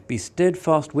believe, be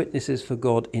steadfast witnesses for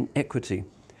God in equity,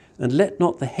 and let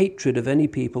not the hatred of any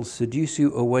people seduce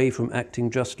you away from acting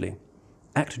justly.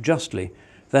 Act justly,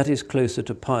 that is closer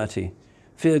to piety.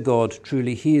 Fear God,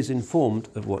 truly He is informed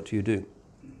of what you do.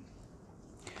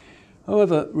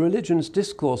 However, religion's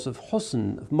discourse of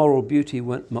husn, of moral beauty,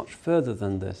 went much further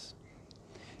than this.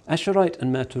 Asharite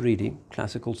and Maturidi,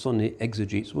 classical Sunni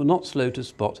exegetes, were not slow to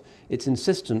spot its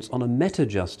insistence on a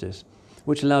meta-justice,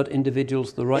 which allowed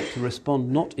individuals the right to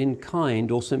respond not in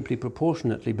kind or simply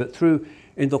proportionately, but through,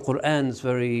 in the Qur'an's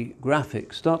very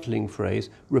graphic, startling phrase,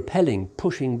 repelling,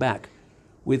 pushing back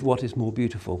with what is more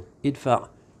beautiful. Idfa'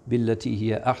 billati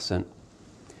hiya ahsan.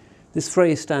 This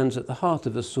phrase stands at the heart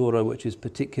of a surah which is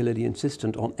particularly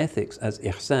insistent on ethics as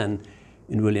ihsan,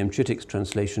 in William Chittick's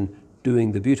translation,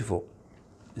 doing the beautiful.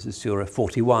 This is Surah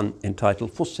 41,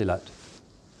 entitled Fussilat.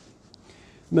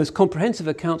 The most comprehensive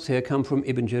accounts here come from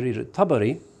Ibn Jarir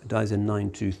al-Tabari, who dies in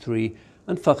 923,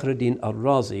 and Fakhruddin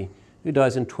al-Razi, who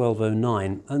dies in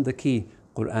 1209, and the key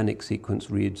Quranic sequence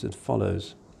reads as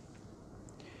follows.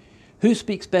 Who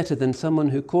speaks better than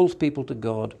someone who calls people to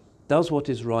God, does what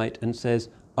is right, and says,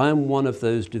 I am one of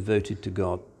those devoted to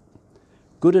God.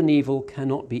 Good and evil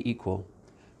cannot be equal.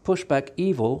 Push back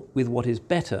evil with what is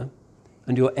better,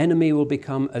 and your enemy will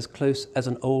become as close as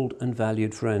an old and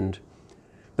valued friend.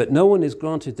 But no one is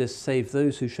granted this save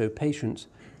those who show patience,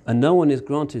 and no one is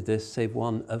granted this save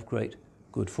one of great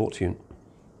good fortune.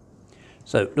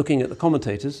 So, looking at the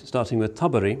commentators, starting with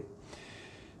Tabari,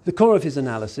 the core of his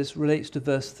analysis relates to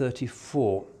verse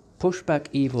 34, push back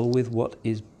evil with what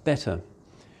is better,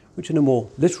 which in a more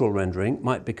literal rendering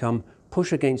might become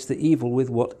push against the evil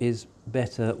with what is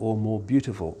better or more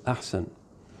beautiful, ahsan.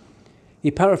 He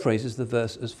paraphrases the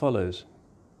verse as follows.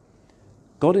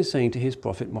 God is saying to his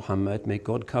prophet Muhammad, may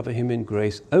God cover him in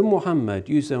grace, O Muhammad,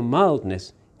 use your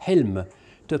mildness, hilm,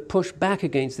 to push back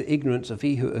against the ignorance of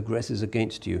he who aggresses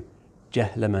against you,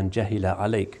 jahla man jahila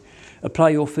alayk. Apply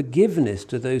your forgiveness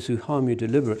to those who harm you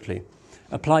deliberately.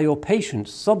 Apply your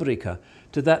patience, sabrika,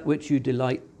 to that which you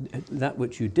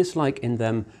dislike in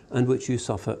them and which you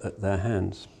suffer at their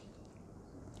hands.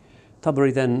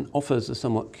 Tabari then offers a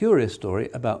somewhat curious story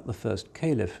about the first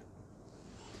caliph.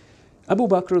 Abu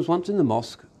Bakr was once in the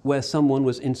mosque where someone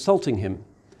was insulting him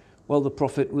while the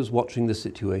Prophet was watching the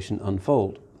situation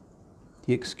unfold.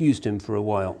 He excused him for a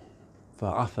while.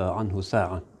 فَعَفَى عَنْهُ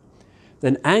سَاعَةً.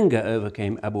 Then anger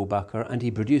overcame Abu Bakr and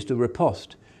he produced a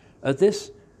riposte. At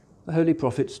this, the Holy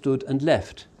Prophet stood and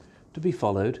left, to be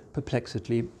followed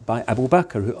perplexedly by Abu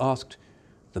Bakr, who asked,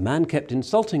 the man kept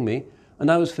insulting me, and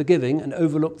I was forgiving and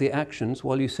overlooked the actions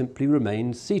while you simply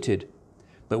remained seated.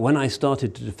 But when I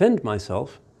started to defend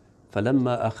myself,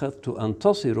 فَلَمَّا أَخَذْتُ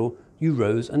أَنْتَصِرُ, you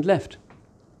rose and left.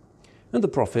 And the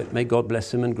Prophet, may God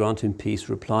bless him and grant him peace,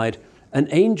 replied, an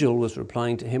angel was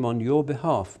replying to him on your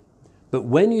behalf. But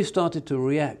when you started to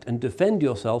react and defend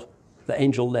yourself, the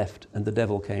angel left and the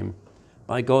devil came.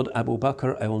 By God, Abu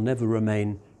Bakr, I will never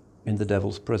remain in the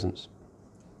devil's presence.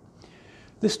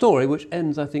 This story, which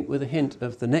ends, I think, with a hint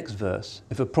of the next verse,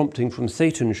 if a prompting from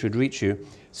Satan should reach you,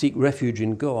 seek refuge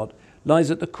in God, lies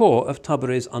at the core of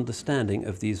Tabari's understanding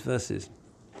of these verses.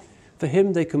 For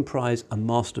him, they comprise a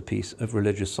masterpiece of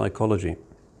religious psychology.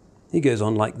 He goes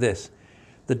on like this.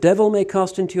 The devil may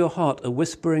cast into your heart a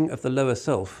whispering of the lower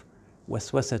self,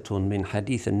 waswasatun min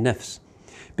hadith an-nafs,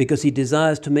 because he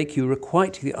desires to make you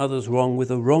requite the other's wrong with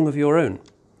a wrong of your own.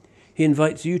 He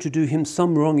invites you to do him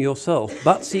some wrong yourself,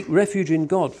 but seek refuge in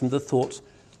God from the thoughts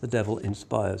the devil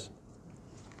inspires.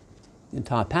 The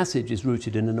entire passage is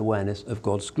rooted in an awareness of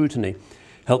God's scrutiny.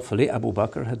 Helpfully, Abu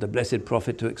Bakr had the Blessed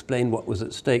Prophet to explain what was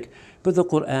at stake, but the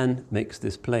Quran makes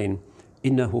this plain.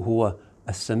 Innahu huwa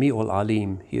as-sami'ul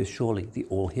alim. He is surely the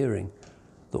all-hearing,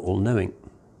 the all-knowing.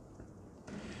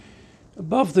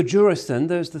 Above the jurist, then,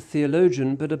 there's the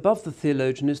theologian, but above the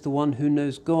theologian is the one who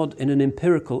knows God in an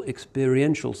empirical,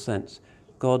 experiential sense.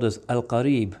 God as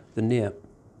al-qarib, the near.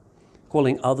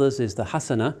 Calling others is the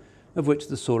hasana, of which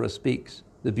the surah speaks,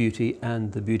 the beauty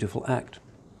and the beautiful act.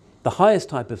 The highest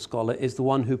type of scholar is the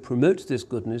one who promotes this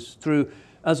goodness through,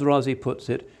 as Razi puts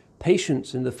it,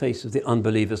 patience in the face of the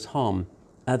unbeliever's harm,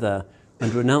 adha,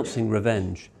 and renouncing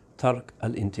revenge, tark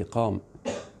al-intiqam.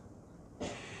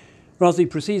 Razi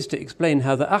proceeds to explain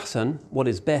how the ahsan, what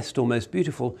is best or most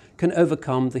beautiful, can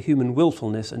overcome the human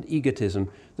willfulness and egotism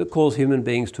that cause human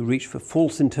beings to reach for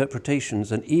false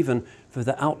interpretations and even for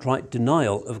the outright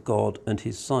denial of God and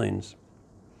his signs.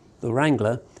 The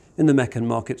Wrangler in the Meccan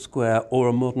market square, or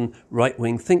a modern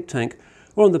right-wing think tank,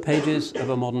 or on the pages of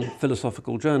a modern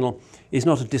philosophical journal, is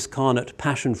not a discarnate,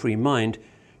 passion-free mind.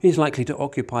 He is likely to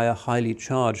occupy a highly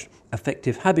charged,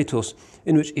 affective habitus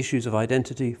in which issues of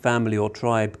identity, family or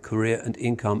tribe, career and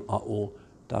income are all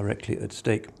directly at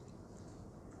stake.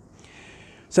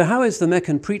 So how is the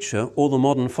Meccan preacher or the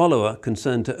modern follower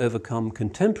concerned to overcome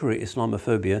contemporary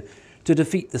Islamophobia, to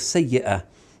defeat the sayyi'ah,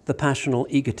 the passional,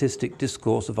 egotistic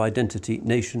discourse of identity,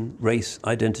 nation, race,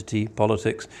 identity,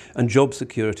 politics and job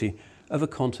security of a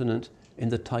continent in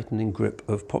the tightening grip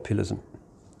of populism?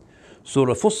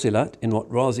 Surah Fussilat, in what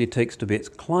Razi takes to be its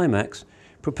climax,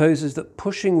 proposes that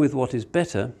pushing with what is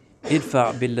better,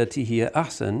 idfa' billati hiya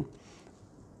ahsan,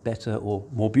 better or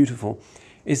more beautiful,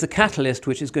 is the catalyst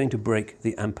which is going to break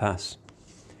the impasse.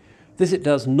 This it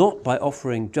does not by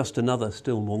offering just another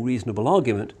still more reasonable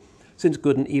argument, since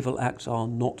good and evil acts are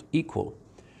not equal,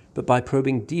 but by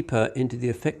probing deeper into the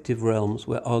effective realms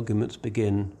where arguments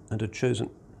begin and are chosen.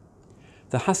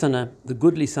 The hasana, the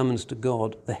goodly summons to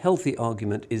God, the healthy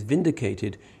argument, is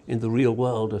vindicated in the real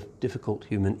world of difficult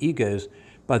human egos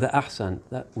by the ahsan,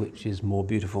 that which is more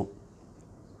beautiful.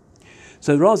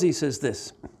 So Razi says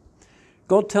this: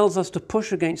 God tells us to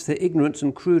push against their ignorance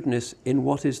and crudeness in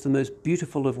what is the most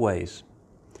beautiful of ways.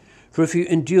 For if you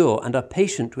endure and are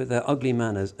patient with their ugly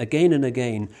manners again and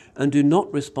again, and do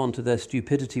not respond to their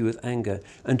stupidity with anger,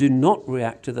 and do not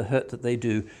react to the hurt that they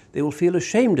do, they will feel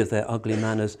ashamed of their ugly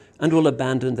manners and will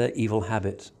abandon their evil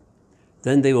habits.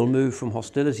 Then they will move from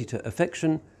hostility to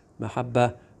affection,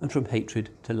 mahabba, and from hatred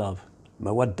to love,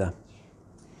 mawadda.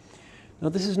 Now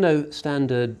this is no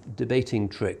standard debating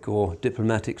trick or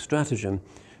diplomatic stratagem.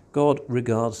 God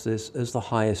regards this as the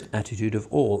highest attitude of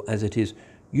all, as it is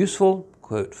useful,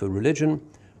 quote, for religion,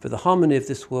 for the harmony of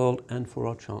this world, and for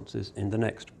our chances in the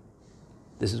next.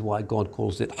 This is why God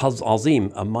calls it Haz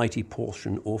Azim, a mighty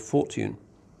portion or fortune.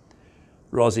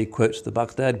 Razi quotes the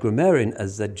Baghdad grammarian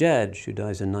Az-Zajjaj, who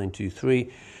dies in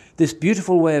 923. This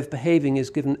beautiful way of behaving is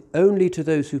given only to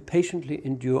those who patiently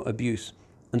endure abuse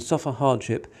and suffer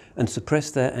hardship and suppress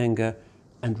their anger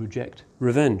and reject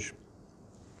revenge.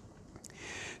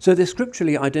 So the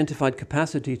scripturally identified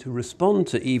capacity to respond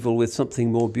to evil with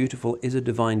something more beautiful is a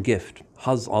divine gift,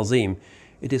 Haz Azim.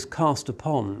 It is cast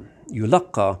upon,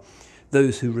 yulaqqa,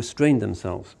 those who restrain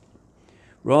themselves.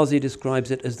 Razi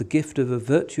describes it as the gift of a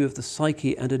virtue of the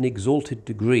psyche and an exalted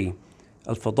degree,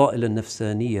 al-fada'il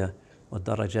al-nafsaniyya wa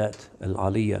darajat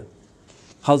al-aliyya.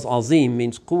 Haz Azim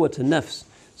means quwwat al-nafs,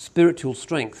 spiritual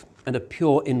strength, and a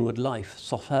pure inward life,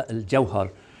 safa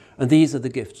al-jawhar, and these are the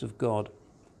gifts of God.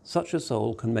 Such a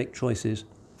soul can make choices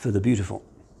for the beautiful.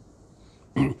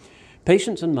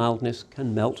 Patience and mildness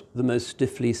can melt the most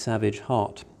stiffly savage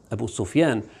heart. Abu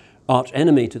Sufyan, arch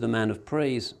enemy to the man of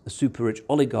praise, a super-rich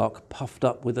oligarch puffed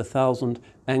up with 1,000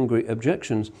 angry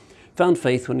objections, found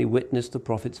faith when he witnessed the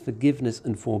Prophet's forgiveness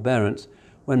and forbearance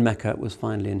when Mecca was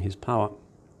finally in his power.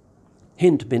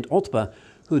 Hind bint Utbah,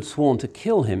 who had sworn to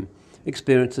kill him,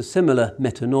 experienced a similar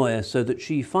metanoia, so that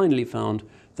she finally found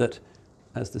that,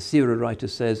 as the Sirah writer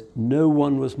says, no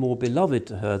one was more beloved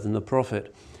to her than the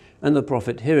Prophet. And the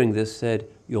Prophet, hearing this, said,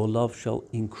 "Your love shall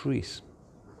increase."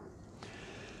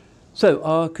 So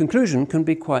our conclusion can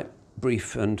be quite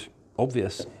brief and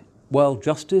obvious. While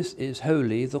justice is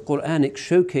holy, the Quranic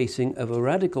showcasing of a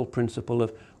radical principle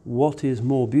of what is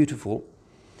more beautiful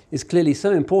is clearly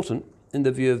so important in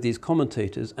the view of these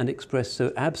commentators and expressed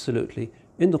so absolutely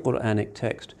in the Quranic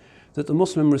text that the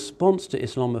Muslim response to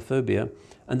Islamophobia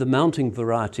and the mounting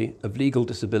variety of legal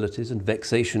disabilities and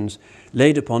vexations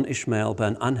laid upon Ishmael by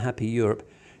an unhappy Europe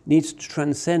needs to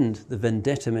transcend the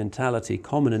vendetta mentality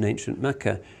common in ancient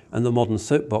Mecca and the modern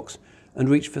soapbox and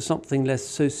reach for something less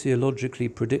sociologically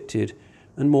predicted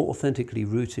and more authentically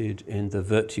rooted in the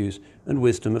virtues and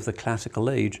wisdom of the classical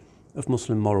age of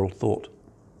Muslim moral thought.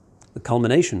 The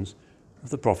culminations of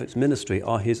the Prophet's ministry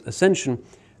are his ascension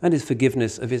and his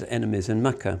forgiveness of his enemies in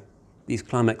Mecca. These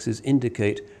climaxes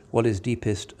indicate what is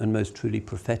deepest and most truly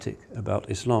prophetic about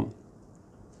Islam.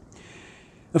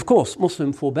 Of course,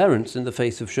 Muslim forbearance in the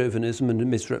face of chauvinism and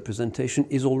misrepresentation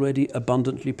is already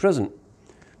abundantly present.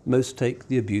 Most take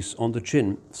the abuse on the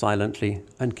chin silently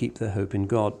and keep their hope in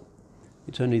God.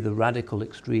 It's only the radical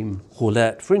extreme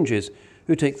ghulat fringes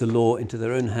who take the law into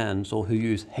their own hands or who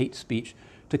use hate speech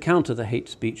to counter the hate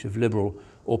speech of liberal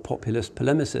or populist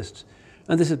polemicists,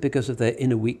 and this is because of their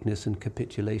inner weakness and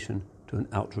capitulation to an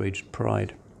outraged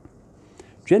pride.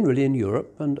 Generally in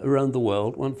Europe and around the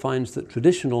world, one finds that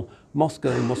traditional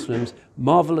mosque-going Muslims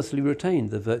marvellously retain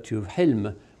the virtue of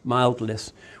hilm,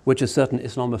 mildness, which a certain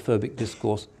Islamophobic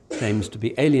discourse claims to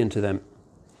be alien to them.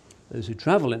 Those who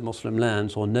travel in Muslim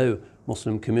lands or know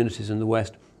Muslim communities in the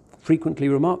West frequently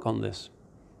remark on this.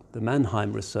 The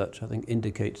Mannheim research, I think,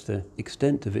 indicates the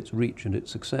extent of its reach and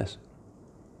its success.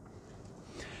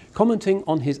 Commenting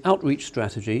on his outreach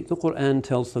strategy, the Quran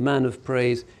tells the man of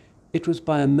praise, "It was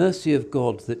by a mercy of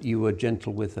God that you were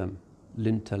gentle with them,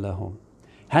 linta lahum.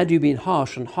 Had you been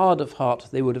harsh and hard of heart,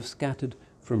 they would have scattered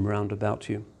from round about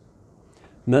you."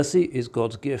 Mercy is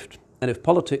God's gift, and if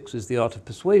politics is the art of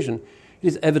persuasion, it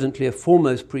is evidently a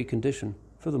foremost precondition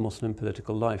for the Muslim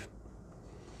political life.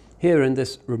 Here in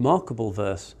this remarkable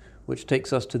verse, which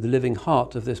takes us to the living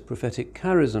heart of this prophetic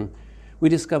charism, we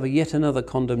discover yet another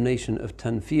condemnation of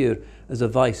tanfir as a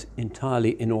vice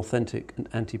entirely inauthentic and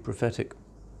anti-prophetic.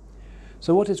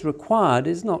 So what is required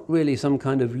is not really some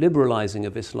kind of liberalizing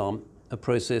of Islam, a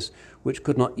process which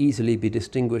could not easily be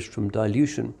distinguished from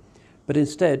dilution, but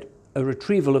instead a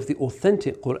retrieval of the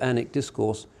authentic Quranic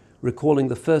discourse, recalling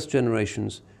the first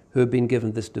generations who have been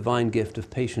given this divine gift of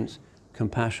patience,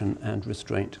 compassion and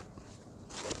restraint.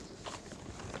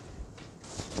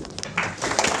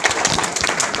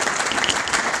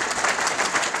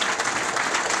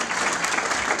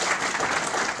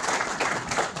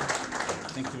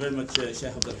 Thank you very much,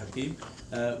 Shaykh Abdal Hakim.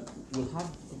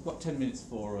 We've got 10 minutes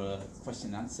for question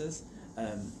and answers.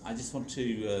 I just want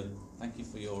to thank you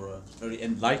for your very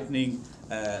enlightening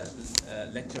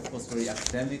lecture. Of course, very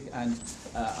academic, and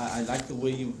I like the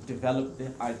way you developed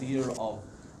the idea of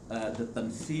the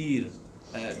tanfir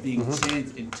being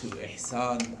changed into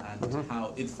ihsan, and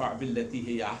how idfa' billati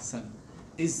hiya ahsan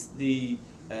is the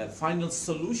final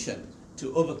solution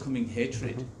to overcoming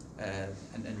hatred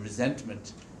and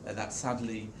resentment that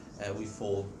sadly we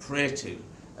fall prey to,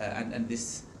 and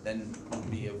this then will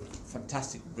be a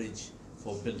fantastic bridge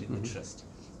for building the trust.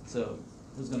 So,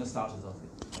 who's going to start us off?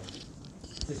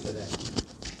 Sister there.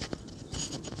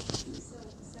 So,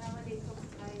 Assalamu alaikum.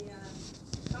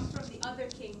 I come from the other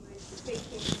kingdom, the big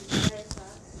kingdom in America.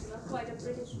 I'm not quite a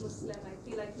British Muslim. I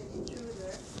feel like an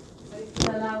intruder. But if you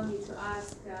allow me to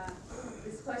ask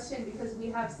this question, because we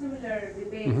have similar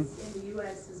debates in the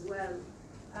US as well.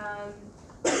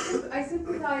 I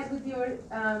sympathize with your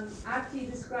aptly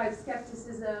described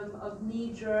skepticism of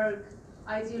knee-jerk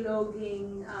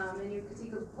ideologuing and your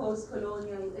critique of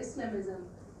post-colonial Islamism.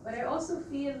 But I also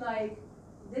feel like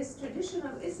this tradition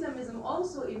of Islamism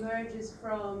also emerges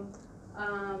from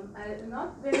a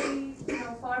not very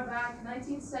far back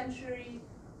 19th century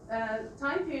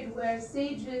time period where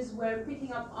sages were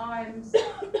picking up arms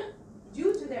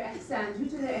due to their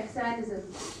ihsanism,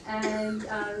 and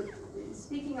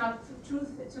speaking out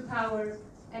truth to power,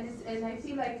 and I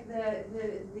feel like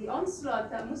the onslaught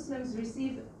that Muslims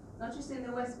receive, not just in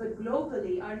the West but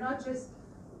globally, are not just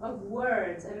of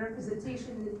words and representation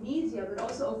in the media, but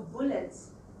also of bullets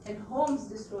and homes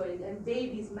destroyed and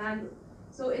babies mangled.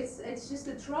 So it's just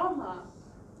the trauma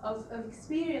of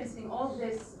experiencing all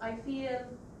this, I feel,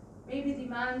 maybe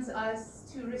demands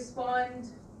us to respond,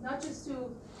 not just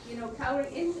to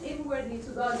cowering inwardly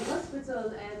to God's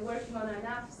hospital and working on our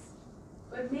nafs,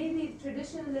 but maybe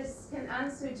traditionalists can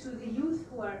answer to the youth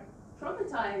who are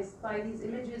traumatized by these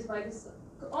images, by this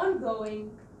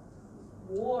ongoing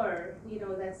war,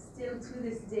 that's still to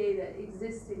this day that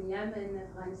exists in Yemen,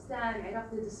 Afghanistan, Iraq.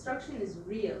 The destruction is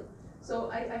real.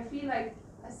 So I feel like,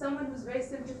 as someone who's very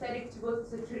sympathetic to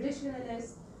both the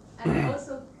traditionalists, and I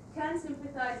also can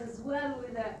sympathize as well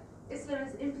with the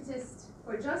Islamist impetus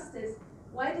for justice,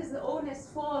 why does the onus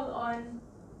fall on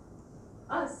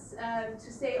us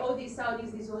to say, oh, these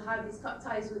Saudis, these Wahhabis, cut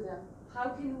ties with them? How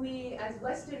can we, as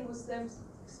Western Muslims,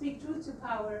 speak truth to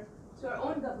power, to our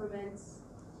own governments,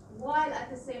 while at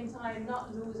the same time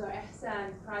not lose our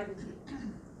ihsan privately?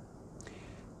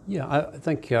 Yeah,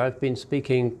 thank you. I've been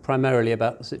speaking primarily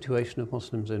about the situation of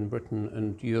Muslims in Britain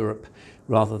and Europe,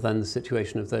 rather than the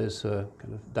situation of those who are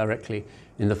kind of directly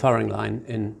in the firing line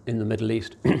in the Middle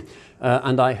East.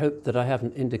 And I hope that I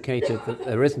haven't indicated that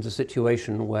there isn't a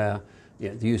situation where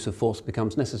the use of force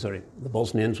becomes necessary. The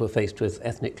Bosnians were faced with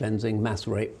ethnic cleansing, mass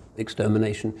rape,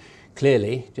 extermination.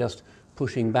 Clearly, just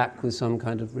pushing back with some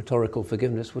kind of rhetorical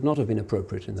forgiveness would not have been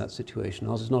appropriate in that situation.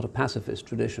 Ours is not a pacifist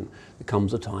tradition. There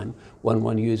comes a time when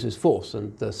one uses force,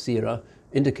 and the seerah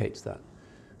indicates that.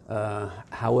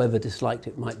 However disliked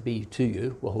it might be to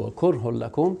you, وَهُوَ كُرْهٌ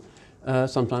لَكُمْ,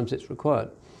 sometimes it's required.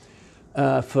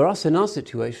 For us in our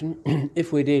situation,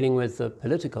 if we're dealing with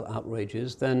political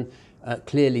outrages, then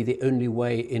clearly the only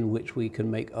way in which we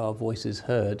can make our voices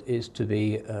heard is to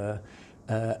be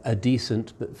a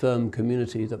decent but firm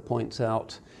community that points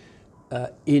out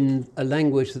in a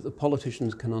language that the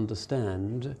politicians can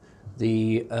understand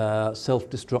the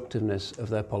self-destructiveness of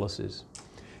their policies.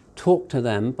 Talk to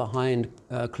them behind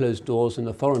closed doors in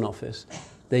the Foreign Office.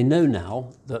 They know now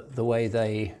that the way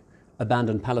they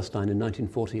abandoned Palestine in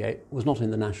 1948 was not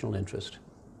in the national interest.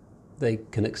 They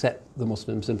can accept the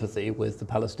Muslim sympathy with the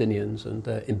Palestinians and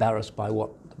embarrassed by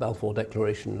what the Balfour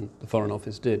Declaration and the Foreign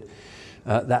Office did.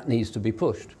 That needs to be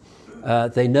pushed.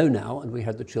 They know now, and we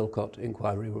had the Chilcot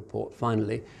inquiry report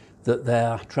finally, that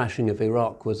their trashing of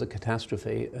Iraq was a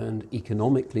catastrophe and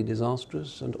economically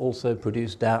disastrous, and also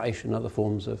produced Daesh and other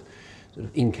forms of sort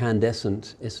of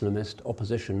incandescent Islamist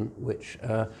opposition, which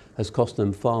has cost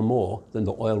them far more than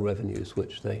the oil revenues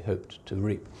which they hoped to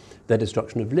reap. Their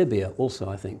destruction of Libya also,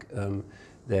 I think,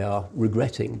 they are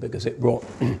regretting, because it brought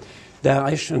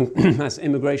Daesh and mass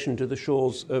immigration to the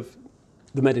shores of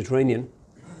the Mediterranean.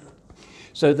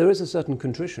 So there is a certain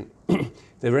contrition.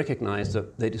 They recognize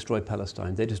that they destroyed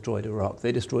Palestine, they destroyed Iraq,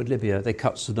 they destroyed Libya, they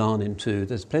cut Sudan in two.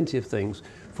 There's plenty of things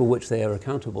for which they are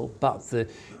accountable, but the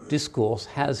discourse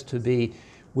has to be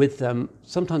with them,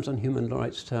 sometimes on human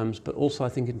rights terms, but also I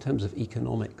think in terms of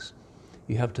economics.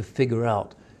 You have to figure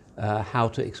out how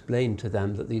to explain to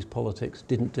them that these politics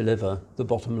didn't deliver the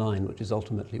bottom line, which is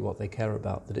ultimately what they care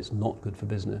about, that it's not good for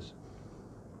business.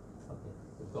 Okay,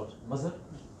 we've got Mazhar.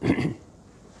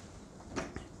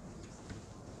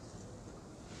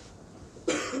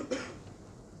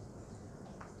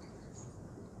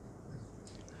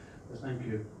 Thank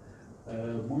you.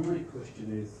 My question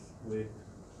is, with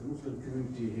the Muslim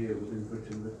community here within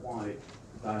Britain, we're quite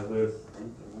diverse,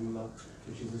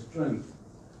 which is a strength.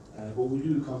 But we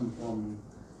do come from,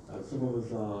 some of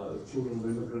us are children of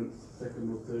immigrants,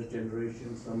 second or third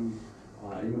generation, some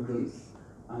are immigrants,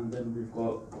 and then we've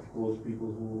got, of course, people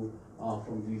who are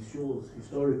from these shores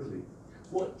historically.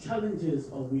 What challenges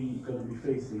are we going to be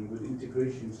facing with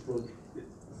integration stroke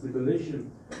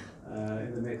assimilation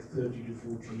in the next 30 to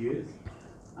 40 years?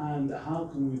 And how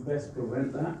can we best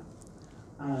prevent that?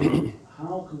 And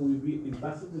how can we be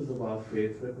ambassadors of our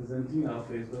faith, representing our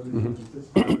faith, whether we come from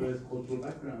such diverse cultural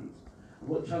backgrounds? And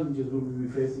what challenges will we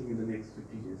be facing in the next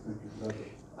 50 years? Thank you for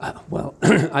that. Well,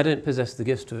 I don't possess the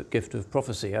gift of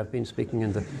prophecy. I've been speaking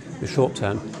in the short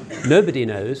term. Nobody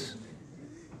knows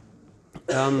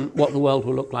what the world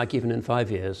will look like even in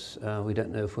 5 years. We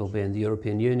don't know if we'll be in the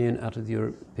European Union, out of the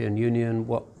European Union,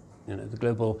 what the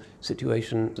global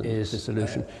situation is a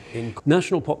solution.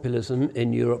 National populism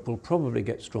in Europe will probably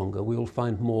get stronger. We will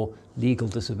find more legal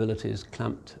disabilities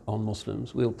clamped on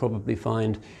Muslims. We'll probably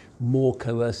find more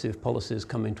coercive policies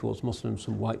coming towards Muslims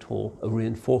from Whitehall, a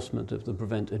reinforcement of the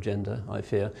Prevent agenda, I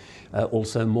fear.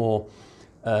 Also more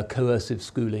coercive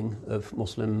schooling of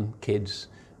Muslim kids,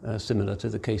 similar to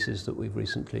the cases that we've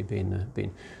recently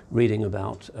been reading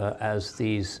about, as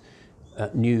these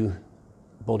new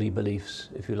body beliefs,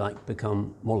 if you like,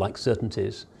 become more like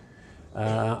certainties.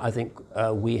 I think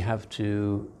we have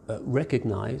to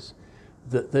recognize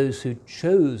that those who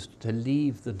chose to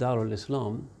leave the Dar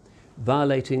al-Islam,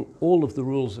 violating all of the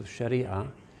rules of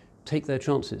Sharia, take their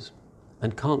chances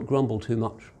and can't grumble too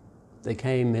much. They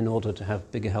came in order to have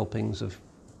bigger helpings of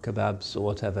kebabs or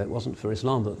whatever. It wasn't for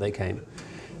Islam that they came.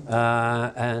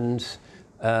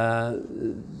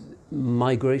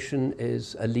 Migration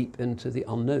is a leap into the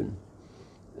unknown.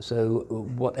 So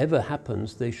whatever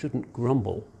happens, they shouldn't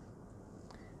grumble.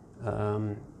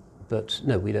 But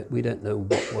no, we don't know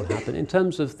what will happen. In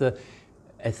terms of the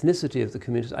ethnicity of the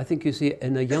communities, I think you see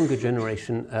in a younger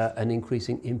generation an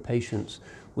increasing impatience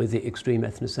with the extreme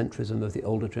ethnocentrism of the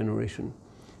older generation,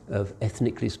 of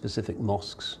ethnically specific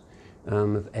mosques,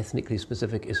 of ethnically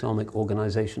specific Islamic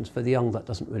organizations. For the young, that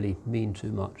doesn't really mean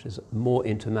too much. There's more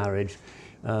intermarriage.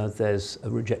 There's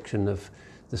a rejection of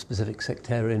the specific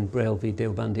sectarian Brailvi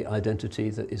Deobandi identity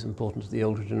that is important to the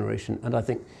older generation. And I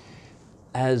think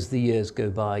as the years go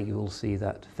by, you will see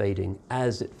that fading,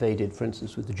 as it faded, for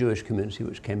instance, with the Jewish community,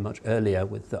 which came much earlier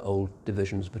with the old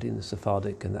divisions between the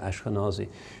Sephardic and the Ashkenazi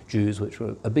Jews, which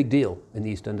were a big deal in the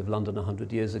East End of London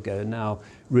 100 years ago, now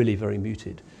really very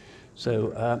muted.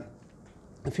 So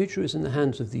the future is in the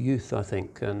hands of the youth, I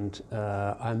think, and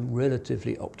I'm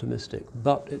relatively optimistic,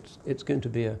 but it's going to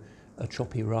be a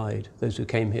choppy ride. Those who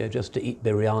came here just to eat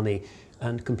biryani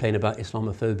and complain about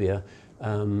Islamophobia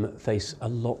face a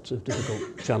lot of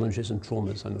difficult challenges and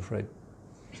traumas, I'm afraid.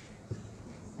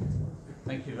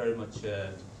 Thank you very much,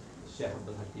 Shaykh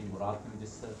Abdal Hakim Murad. Can we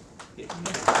just get